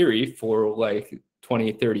 you know, theory for like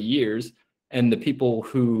 20, 30 years. And the people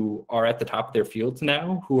who are at the top of their fields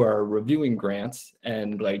now, who are reviewing grants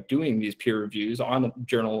and like doing these peer reviews on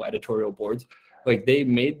journal editorial boards, like they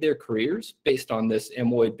made their careers based on this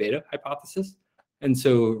amyloid beta hypothesis. And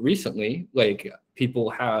so recently, like people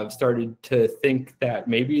have started to think that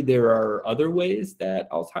maybe there are other ways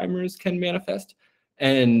that Alzheimer's can manifest.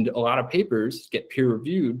 And a lot of papers get peer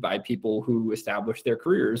reviewed by people who establish their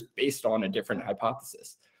careers based on a different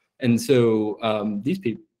hypothesis. And so these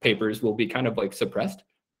papers will be kind of like suppressed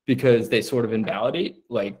because they sort of invalidate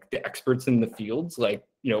like the experts in the fields, like,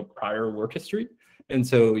 you know, prior work history. And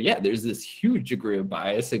so, yeah, there's this huge degree of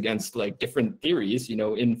bias against like different theories, you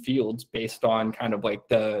know, in fields based on kind of like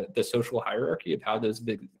the social hierarchy of how those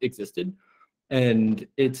existed. And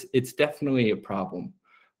it's definitely a problem.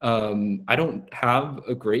 I don't have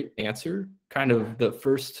a great answer. Kind of the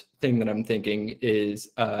first thing that I'm thinking is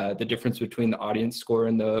the difference between the audience score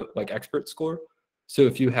and the like expert score. So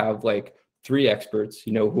if you have like 3 experts,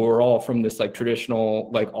 you know, who are all from this like traditional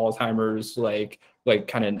like Alzheimer's like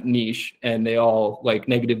kind of niche, and they all like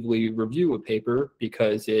negatively review a paper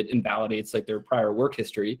because it invalidates like their prior work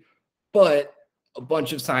history, but a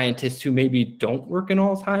bunch of scientists who maybe don't work in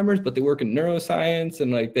Alzheimer's, but they work in neuroscience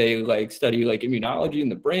and like they like study like immunology in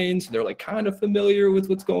the brain, so they're like kind of familiar with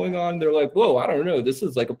what's going on. They're like, whoa, I don't know, this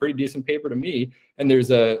is like a pretty decent paper to me. And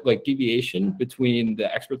there's a like deviation between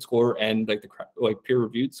the expert score and like the like peer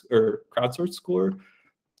reviewed or crowdsourced score.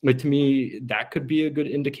 Like, to me, that could be a good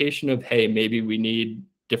indication of, hey, maybe we need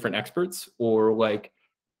different experts, or like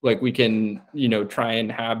we can, you know, try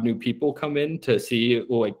and have new people come in to see,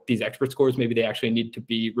 well, like these expert scores, maybe they actually need to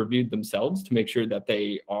be reviewed themselves to make sure that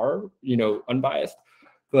they are, you know, unbiased.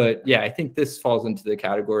 But yeah, I think this falls into the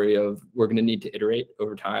category of we're going to need to iterate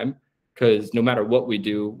over time, because no matter what we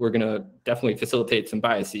do, we're going to definitely facilitate some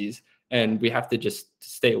biases, and we have to just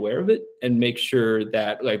stay aware of it and make sure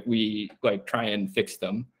that like we like try and fix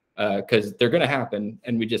them, because they're going to happen,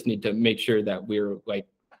 and we just need to make sure that we're like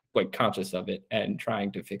conscious of it and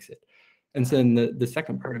trying to fix it. And so then the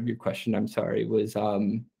second part of your question, I'm sorry, was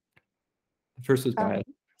first was bias.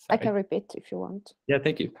 I can repeat if you want. Yeah,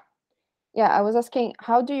 thank you. Yeah, I was asking,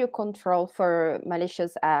 how do you control for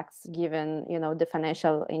malicious acts given, you know, the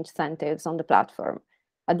financial incentives on the platform?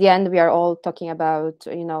 At the end, we are all talking about,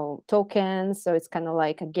 you know, tokens, so it's kind of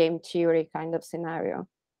like a game theory kind of scenario.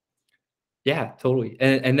 Yeah, totally.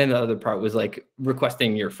 And then the other part was like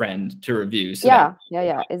requesting your friend to review. So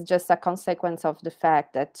yeah. It's just a consequence of the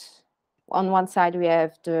fact that on one side we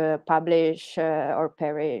have the publish or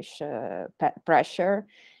perish pressure,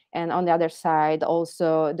 and on the other side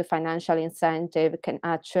also the financial incentive can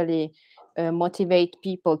actually motivate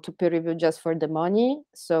people to peer review just for the money,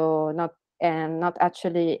 so not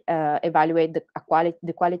actually evaluate the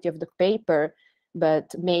quality of the paper,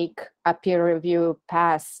 but make a peer review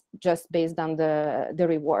pass just based on the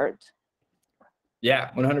reward.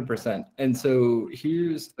 Yeah, 100%. And so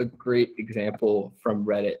here's a great example from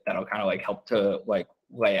Reddit that'll kind of like help to like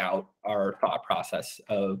lay out our thought process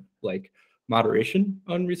of like moderation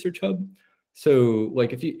on Research Hub. So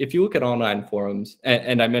like if you look at online forums,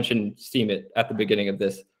 and I mentioned Steemit at the beginning of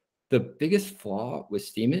this, the biggest flaw with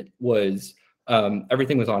Steemit was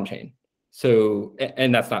everything was on chain. So,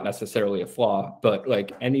 and that's not necessarily a flaw, but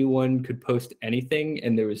like anyone could post anything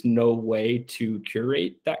and there was no way to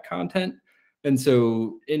curate that content. And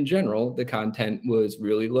so in general, the content was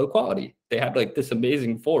really low quality. They had like this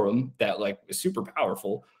amazing forum that like was super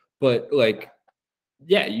powerful, but like,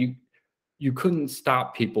 yeah, you couldn't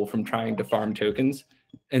stop people from trying to farm tokens.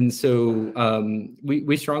 And so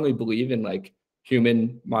we strongly believe in like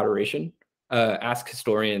human moderation. Ask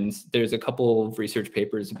Historians, there's a couple of research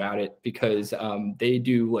papers about it, because they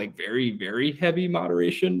do like very, very heavy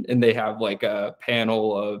moderation, and they have like a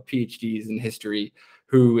panel of PhDs in history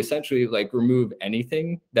who essentially like remove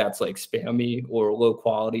anything that's like spammy or low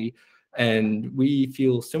quality. And we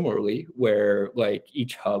feel similarly, where like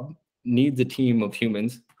each hub needs a team of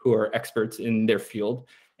humans who are experts in their field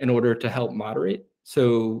in order to help moderate.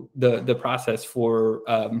 So the process for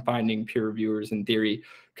finding peer reviewers in theory,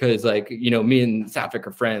 because like, you know, me and Satvik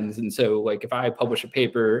are friends. And so like if I publish a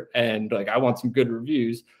paper and like I want some good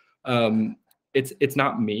reviews, it's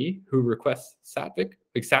not me who requests Satvik.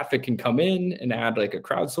 Like Satvik can come in and add like a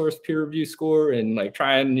crowdsourced peer review score and like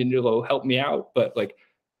try and, you know, help me out. But like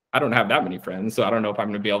I don't have that many friends, so I don't know if I'm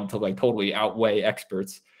going to be able to like totally outweigh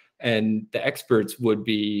experts. And the experts would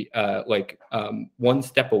be one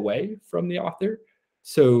step away from the author.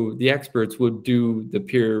 So the experts would do the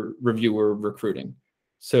peer reviewer recruiting.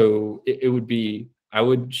 So it would be, I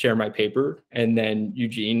would share my paper, and then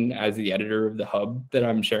Eugene, as the editor of the hub that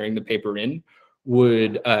I'm sharing the paper in,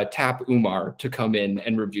 would tap Umar to come in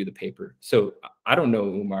and review the paper. So I don't know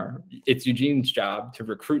Umar. It's Eugene's job to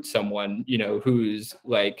recruit someone, you know, who's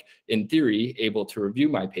like in theory able to review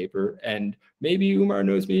my paper. And maybe Umar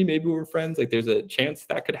knows me, maybe we're friends. Like there's a chance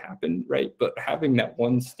that could happen, right? But having that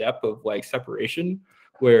one step of like separation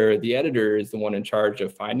where the editor is the one in charge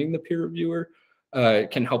of finding the peer reviewer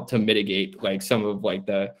can help to mitigate like some of like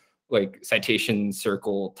the like citation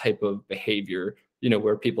circle type of behavior, you know,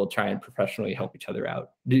 where people try and professionally help each other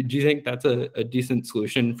out. Do you think that's a decent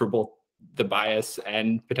solution for both the bias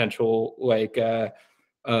and potential like I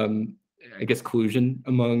guess collusion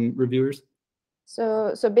among reviewers?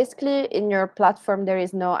 So basically in your platform there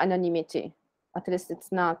is no anonymity. At least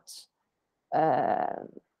it's not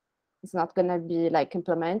going to be like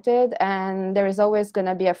implemented, and there is always going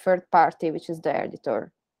to be a third party, which is the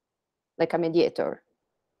editor, like a mediator.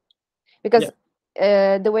 Because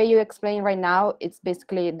the way you explain right now, it's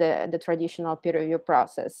basically the traditional peer review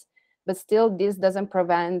process. But still, this doesn't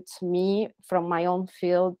prevent me from my own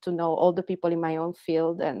field to know all the people in my own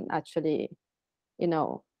field and actually, you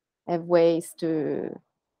know, have ways to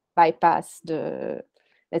bypass the,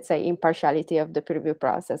 let's say, impartiality of the peer review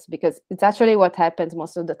process, because it's actually what happens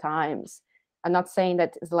most of the times. I'm not saying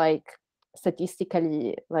that it's like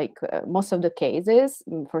statistically, like most of the cases,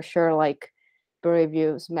 for sure, like peer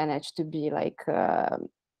reviews manage to be like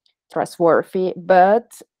trustworthy,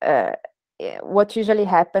 but what usually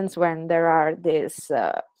happens when there are these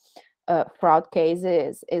fraud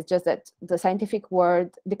cases is just that the scientific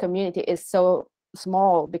world, the community is so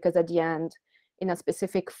small, because at the end, in a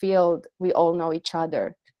specific field, we all know each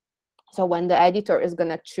other. So when the editor is going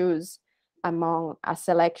to choose among a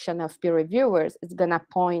selection of peer reviewers, it's going to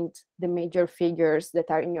point the major figures that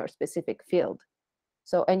are in your specific field.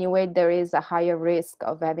 So anyway, there is a higher risk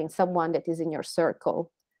of having someone that is in your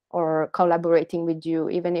circle or collaborating with you,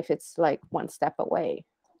 even if it's like one step away.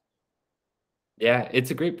 Yeah,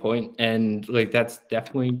 it's a great point. And like, that's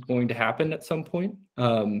definitely going to happen at some point.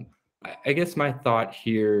 I guess my thought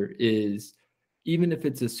here is, even if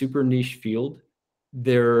it's a super niche field,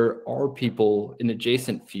 there are people in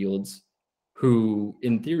adjacent fields who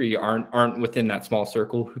in theory aren't within that small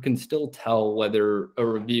circle, who can still tell whether a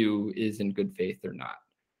review is in good faith or not.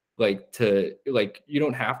 Like, you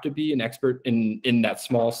don't have to be an expert in that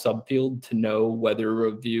small subfield to know whether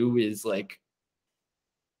a review is like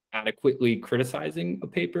adequately criticizing a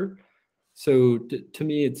paper. So to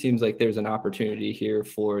me, it seems like there's an opportunity here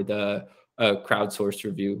for the crowdsourced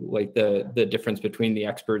review, like the difference between the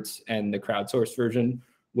experts and the crowdsourced version,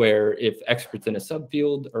 where if experts in a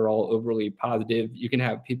subfield are all overly positive, you can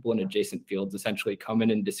have people in adjacent fields essentially come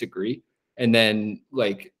in and disagree. And then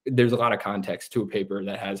like, there's a lot of context to a paper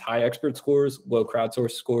that has high expert scores, low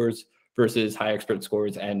crowdsourced scores versus high expert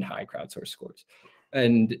scores and high crowdsourced scores.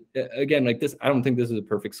 And again, like this, I don't think this is a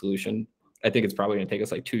perfect solution. I think it's probably going to take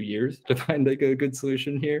us like 2 years to find like a good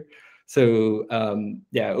solution here. So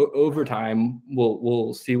yeah, over time,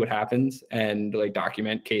 we'll see what happens and like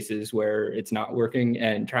document cases where it's not working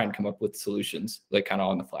and try and come up with solutions like kind of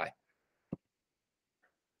on the fly.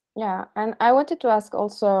 Yeah, and I wanted to ask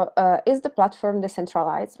also, is the platform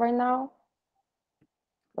decentralized right now?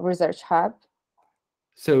 Research Hub?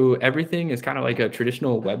 So everything is kind of like a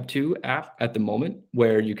traditional Web 2 app at the moment,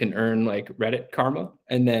 where you can earn like Reddit karma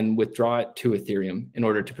and then withdraw it to Ethereum in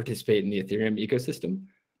order to participate in the Ethereum ecosystem.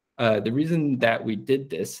 The reason that we did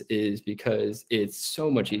this is because it's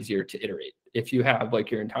so much easier to iterate. If you have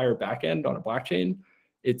like your entire backend on a blockchain,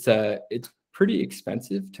 it's pretty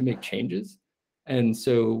expensive to make changes. And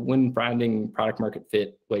so when finding product market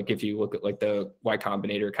fit, like if you look at like the Y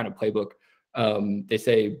Combinator kind of playbook, they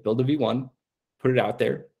say build a V1, put it out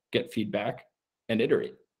there, get feedback, and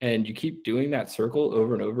iterate. And you keep doing that circle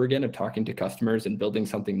over and over again of talking to customers and building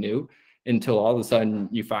something new, until all of a sudden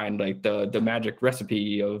you find like the magic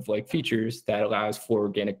recipe of like features that allows for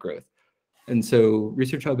organic growth. And so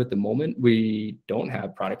Research Hub at the moment, we don't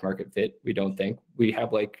have product market fit. We don't think. We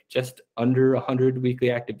have like just under 100 weekly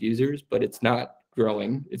active users, but it's not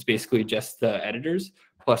growing. It's basically just the editors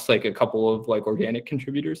plus like a couple of like organic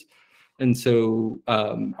contributors. And so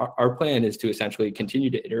our plan is to essentially continue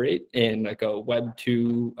to iterate in like a Web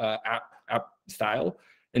 2 app style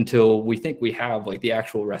until we think we have like the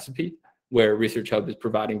actual recipe where Research Hub is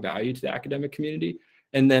providing value to the academic community.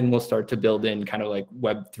 And then we'll start to build in kind of like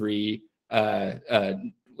Web 3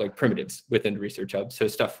 like primitives within Research Hub. So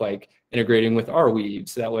stuff like integrating with Arweave,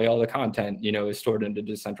 so that way all the content, you know, is stored in a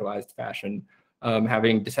decentralized fashion,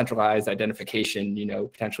 having decentralized identification, you know,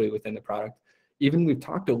 potentially within the product. Even we've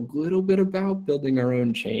talked a little bit about building our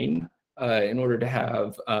own chain in order to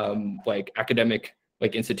have like academic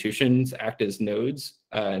like institutions act as nodes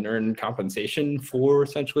and earn compensation for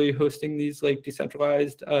essentially hosting these like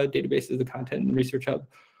decentralized databases of content in Research Hub.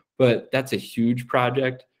 But that's a huge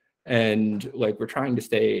project. And like, we're trying to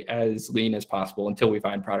stay as lean as possible until we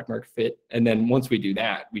find product market fit. And then once we do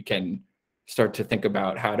that, we can start to think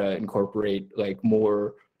about how to incorporate like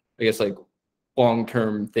more, I guess, like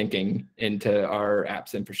long-term thinking into our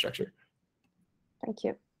apps infrastructure. Thank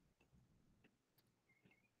you.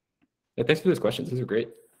 Yeah, thanks for those questions. Those are great.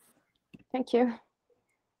 Thank you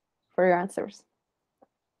for your answers.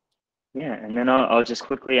 Yeah, and then I'll just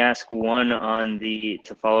quickly ask one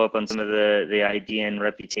to follow up on some of the idea and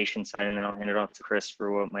reputation side, and then I'll hand it off to Chris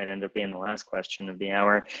for what might end up being the last question of the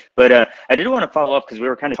hour. But I did want to follow up because we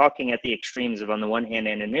were kind of talking at the extremes of, on the one hand,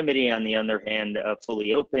 anonymity, on the other hand,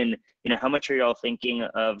 fully open. You know, how much are y'all thinking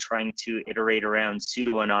of trying to iterate around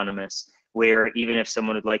pseudo-anonymous, where even if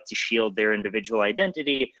someone would like to shield their individual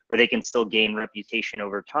identity, where they can still gain reputation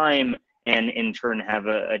over time, and in turn have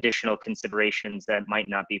additional considerations that might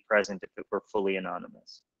not be present if it were fully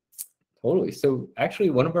anonymous? Totally. So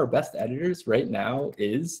actually, one of our best editors right now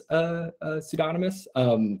is pseudonymous.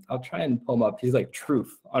 I'll try and pull him up. He's like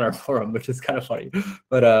Truth on our forum, which is kind of funny.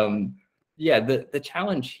 But yeah, the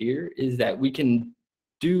challenge here is that we can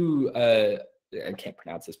do, I can't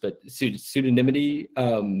pronounce this, but pseudonymity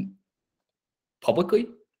publicly.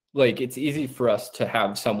 Like, it's easy for us to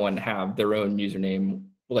have someone have their own username,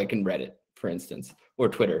 like in Reddit, for instance, or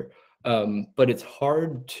Twitter. But it's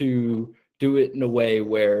hard to do it in a way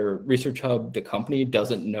where Research Hub, the company,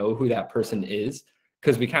 doesn't know who that person is,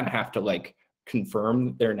 because we kind of have to like confirm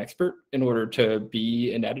that they're an expert in order to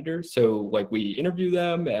be an editor. So like we interview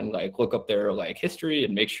them and like look up their like history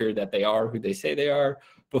and make sure that they are who they say they are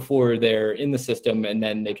before they're in the system, and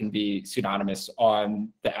then they can be pseudonymous on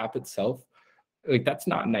the app itself. Like that's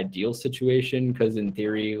not an ideal situation, because in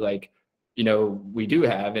theory, like, you know, we do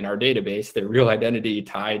have in our database their real identity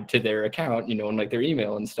tied to their account, you know, and like their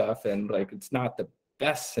email and stuff. And like, it's not the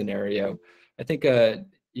best scenario. I think,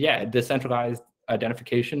 yeah, decentralized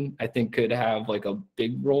identification, I think, could have like a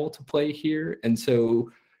big role to play here. And so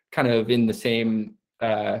kind of in the same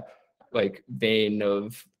like vein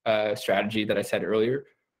of strategy that I said earlier,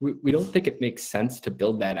 we don't think it makes sense to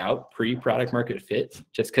build that out pre-product market fit,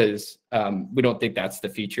 just because we don't think that's the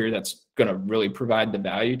feature that's going to really provide the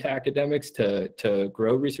value to academics to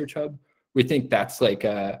grow Research Hub. We think that's like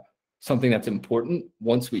something that's important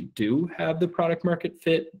once we do have the product market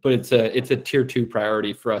fit, but it's a tier 2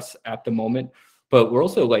 priority for us at the moment. But we're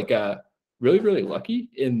also like really, really lucky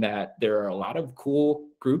in that there are a lot of cool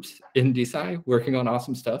groups in DeSci working on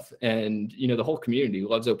awesome stuff, and you know, the whole community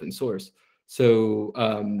loves open source. So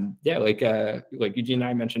yeah, like Eugene and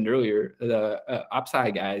I mentioned earlier, the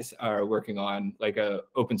OpSci guys are working on like a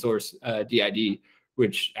open source DID,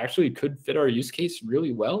 which actually could fit our use case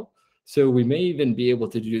really well. So we may even be able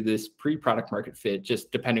to do this pre-product market fit,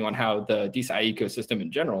 just depending on how the DeSci ecosystem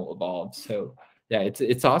in general evolves. So yeah,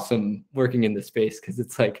 it's awesome working in this space, because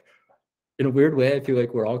it's like, in a weird way, I feel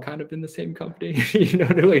like we're all kind of in the same company. You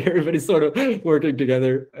know, like everybody's sort of working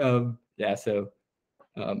together. Yeah, so.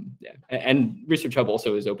 Yeah, and Research Hub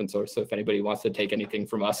also is open source. So if anybody wants to take anything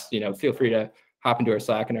from us, you know, feel free to hop into our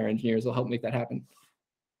Slack, and our engineers will help make that happen.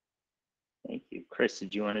 Thank you. Chris,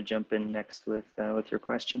 did you want to jump in next with your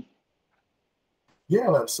question?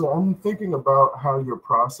 Yeah, so I'm thinking about how your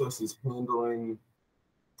process is handling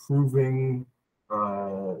proving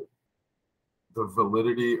the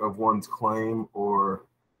validity of one's claim, or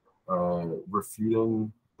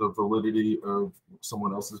refuting the validity of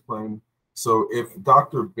someone else's claim. So if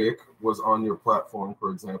Dr. Bick was on your platform,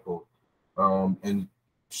 for example, and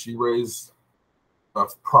she raised a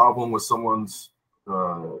problem with someone's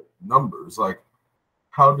numbers, like,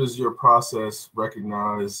 how does your process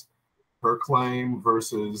recognize her claim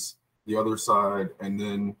versus the other side? And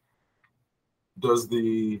then does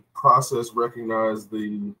the process recognize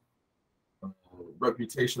the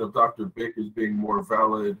reputation of Dr. Bick as being more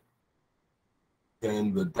valid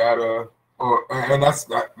than the data? And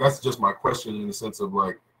that's just my question, in the sense of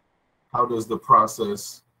like, how does the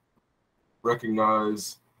process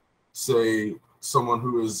recognize, say, someone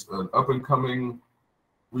who is an up-and-coming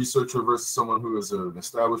researcher versus someone who is an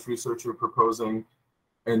established researcher proposing,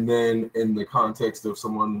 and then in the context of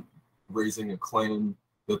someone raising a claim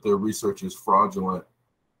that their research is fraudulent,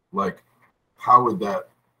 like, how would that,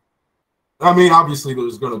 I mean, obviously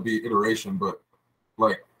there's going to be iteration, but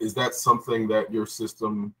like, is that something that your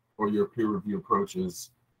system or your peer review approach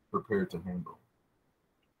is prepared to handle?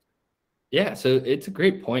 Yeah, so it's a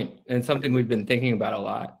great point, and something we've been thinking about a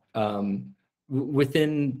lot.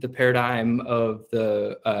 Within the paradigm of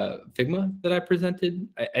the Figma that I presented,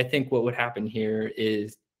 I think what would happen here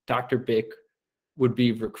is Dr. Bick would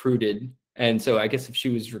be recruited. And so I guess if she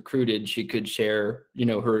was recruited, she could share, you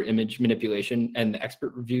know, her image manipulation, and the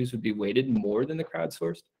expert reviews would be weighted more than the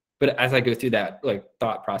crowdsourced. But as I go through that like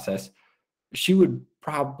thought process, she would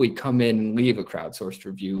probably come in and leave a crowdsourced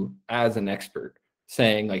review as an expert,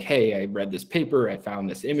 saying like, hey, I read this paper, I found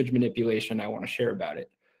this image manipulation, I want to share about it.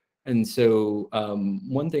 And so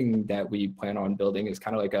one thing that we plan on building is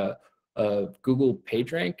kind of like a Google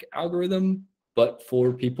PageRank algorithm, but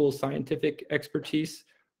for people's scientific expertise,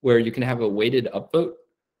 where you can have a weighted upvote.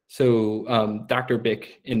 So Dr.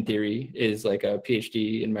 Bick, in theory, is like a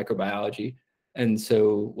PhD in microbiology. And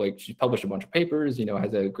so like she's published a bunch of papers, you know,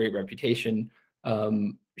 has a great reputation.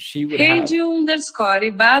 She would have...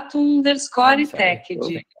 Rede_bato_tech.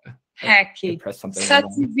 Hack.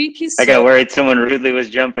 I got worried someone rudely was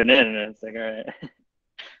jumping in, and it's like, all right.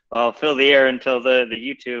 I'll fill the air until the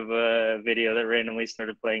YouTube video that randomly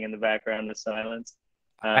started playing in the background was silenced.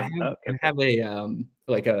 I have a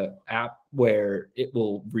like a app where it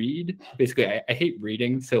will read. Basically, I hate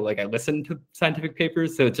reading, so like I listen to scientific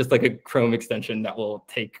papers. So it's just like a Chrome extension that will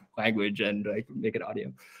take language and like make it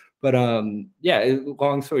audio. But yeah,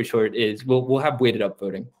 long story short is we'll have weighted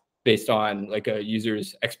upvoting based on like a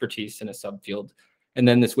user's expertise in a subfield, and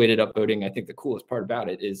then this weighted upvoting, I think the coolest part about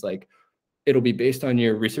it is like it'll be based on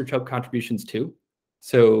your Research Hub contributions too.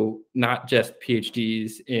 So not just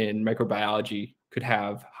PhDs in microbiology could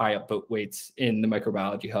have high upvote weights in the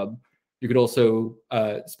Microbiology Hub. You could also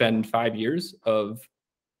spend 5 years of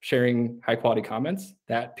sharing high quality comments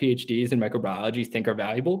that PhDs in microbiology think are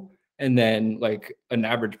valuable, And then like an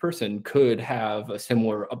average person could have a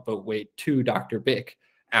similar upvote weight to Dr. Bick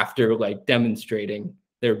after like demonstrating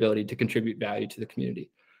their ability to contribute value to the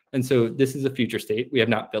community. And so this is a future state. We have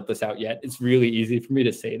not built this out yet. It's really easy for me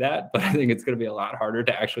to say that, but I think it's going to be a lot harder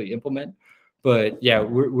to actually implement. But yeah,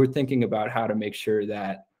 we're thinking about how to make sure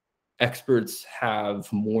that experts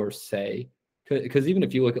have more say. Because even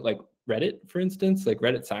if you look at like Reddit, for instance, like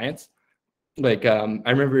Reddit Science, like I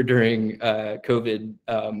remember during COVID,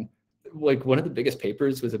 like one of the biggest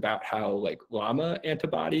papers was about how like llama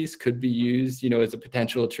antibodies could be used, as a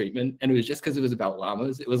potential treatment. And it was just because it was about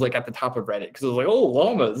llamas. It was like at the top of Reddit because it was like, oh,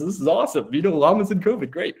 llamas, this is awesome. Llamas and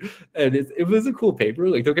COVID, great. And it was a cool paper.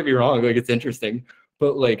 Like, don't get me wrong, like it's interesting.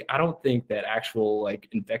 But like, I don't think that actual like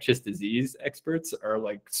infectious disease experts are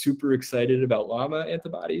like super excited about llama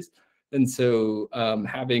antibodies. And so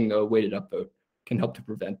having a weighted upvote can help to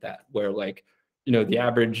prevent that, where like, the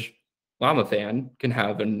average llama fan can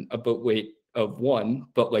have a upvote weight of 1,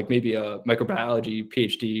 but like maybe a microbiology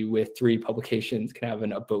PhD with 3 publications can have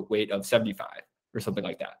an upvote weight of 75 or something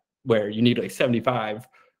like that, where you need like 75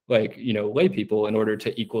 like, lay people in order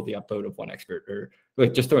to equal the upvote of 1 expert, or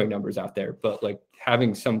like just throwing numbers out there, but like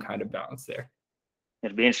having some kind of balance there.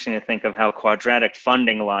 It'd be interesting to think of how quadratic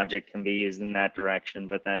funding logic can be used in that direction,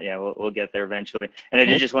 but that, yeah, we'll get there eventually. And I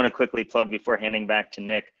did just want to quickly plug before handing back to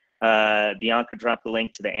Nick. Bianca dropped the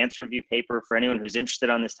link to the answer review paper. For anyone who's interested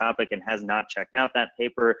on this topic and has not checked out that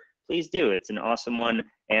paper, please do. It's an awesome one.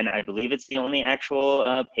 And I believe it's the only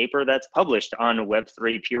actual paper that's published on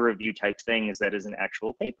Web3 peer review type things that is an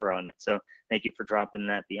actual paper on it. So thank you for dropping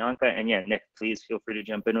that, Bianca. And yeah, Nick, please feel free to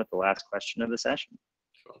jump in with the last question of the session.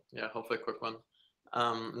 Sure. Yeah, hopefully a quick one.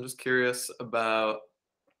 I'm just curious about,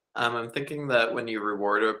 I'm thinking that when you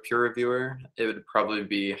reward a peer reviewer, it would probably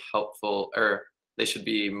be helpful, or they should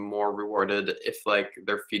be more rewarded if like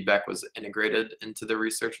their feedback was integrated into the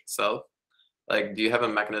research itself. Like, do you have a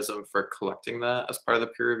mechanism for collecting that as part of the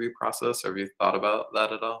peer review process, or have you thought about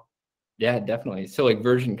that at all? Yeah, definitely. So like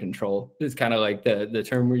version control is kind of like the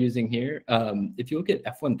term we're using here. If you look at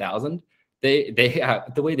F1000, they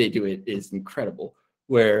have, the way they do it is incredible,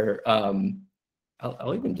 where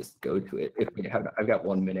I'll even just go to it if we have, I've got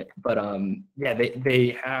 1 minute, but yeah,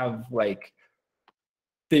 they have like,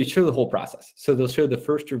 they show the whole process. So they'll show the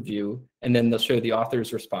first review, and then they'll show the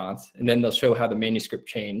author's response, and then they'll show how the manuscript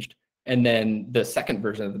changed. And then the second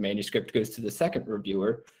version of the manuscript goes to the second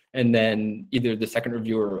reviewer, and then either the second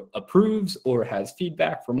reviewer approves or has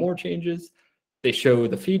feedback for more changes. They show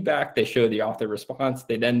the feedback, they show the author response,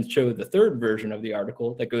 they then show the third version of the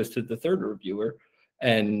article that goes to the third reviewer.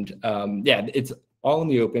 And yeah, it's all in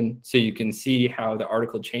the open, so you can see how the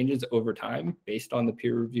article changes over time based on the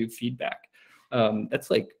peer review feedback. That's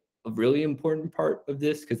like a really important part of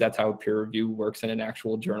this, because that's how peer review works in an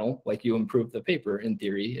actual journal. Like, you improve the paper in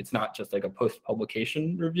theory. It's not just like a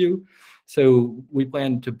post-publication review. So we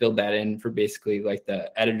plan to build that in for basically like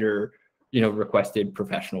the editor, requested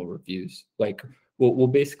professional reviews. Like we'll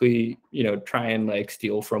basically, try and like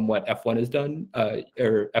steal from what F1 has done,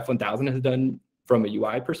 or F1000 has done from a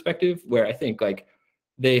UI perspective, where I think like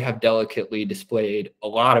they have delicately displayed a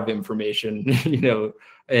lot of information,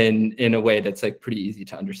 in a way that's like pretty easy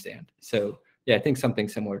to understand. So yeah, I think something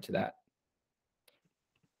similar to that.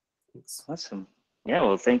 Awesome. Yeah,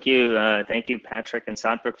 well, thank you, Patrick and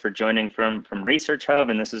Satbrook, for joining from Research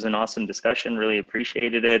Hub, and this is an awesome discussion. Really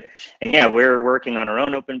appreciated it. And yeah, we're working on our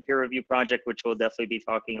own open peer review project, which we'll definitely be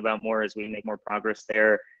talking about more as we make more progress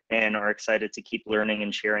there, and are excited to keep learning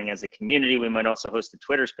and sharing as a community. We might also host a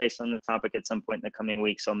Twitter space on the topic at some point in the coming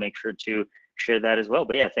weeks, so I'll make sure to share that as well.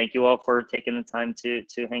 But yeah, thank you all for taking the time to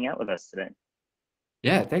hang out with us today.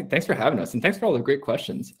 Yeah, thanks for having us, and thanks for all the great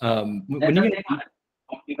questions.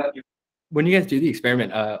 When you guys do the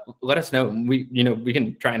experiment, let us know. We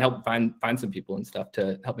can try and help find some people and stuff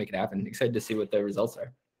to help make it happen. Excited to see what the results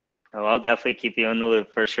are. Oh, I'll definitely keep you in the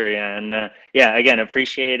loop for sure. Yeah, and yeah, again,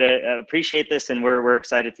 appreciate this, and we're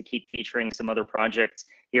excited to keep featuring some other projects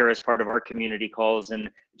here as part of our community calls, and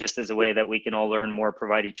just as a way that we can all learn more,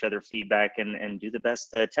 provide each other feedback, and do the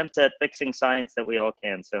best attempt at fixing science that we all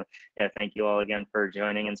can. So yeah, thank you all again for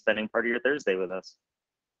joining and spending part of your Thursday with us.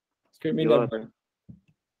 It's great meeting everybody.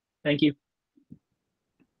 Thank you.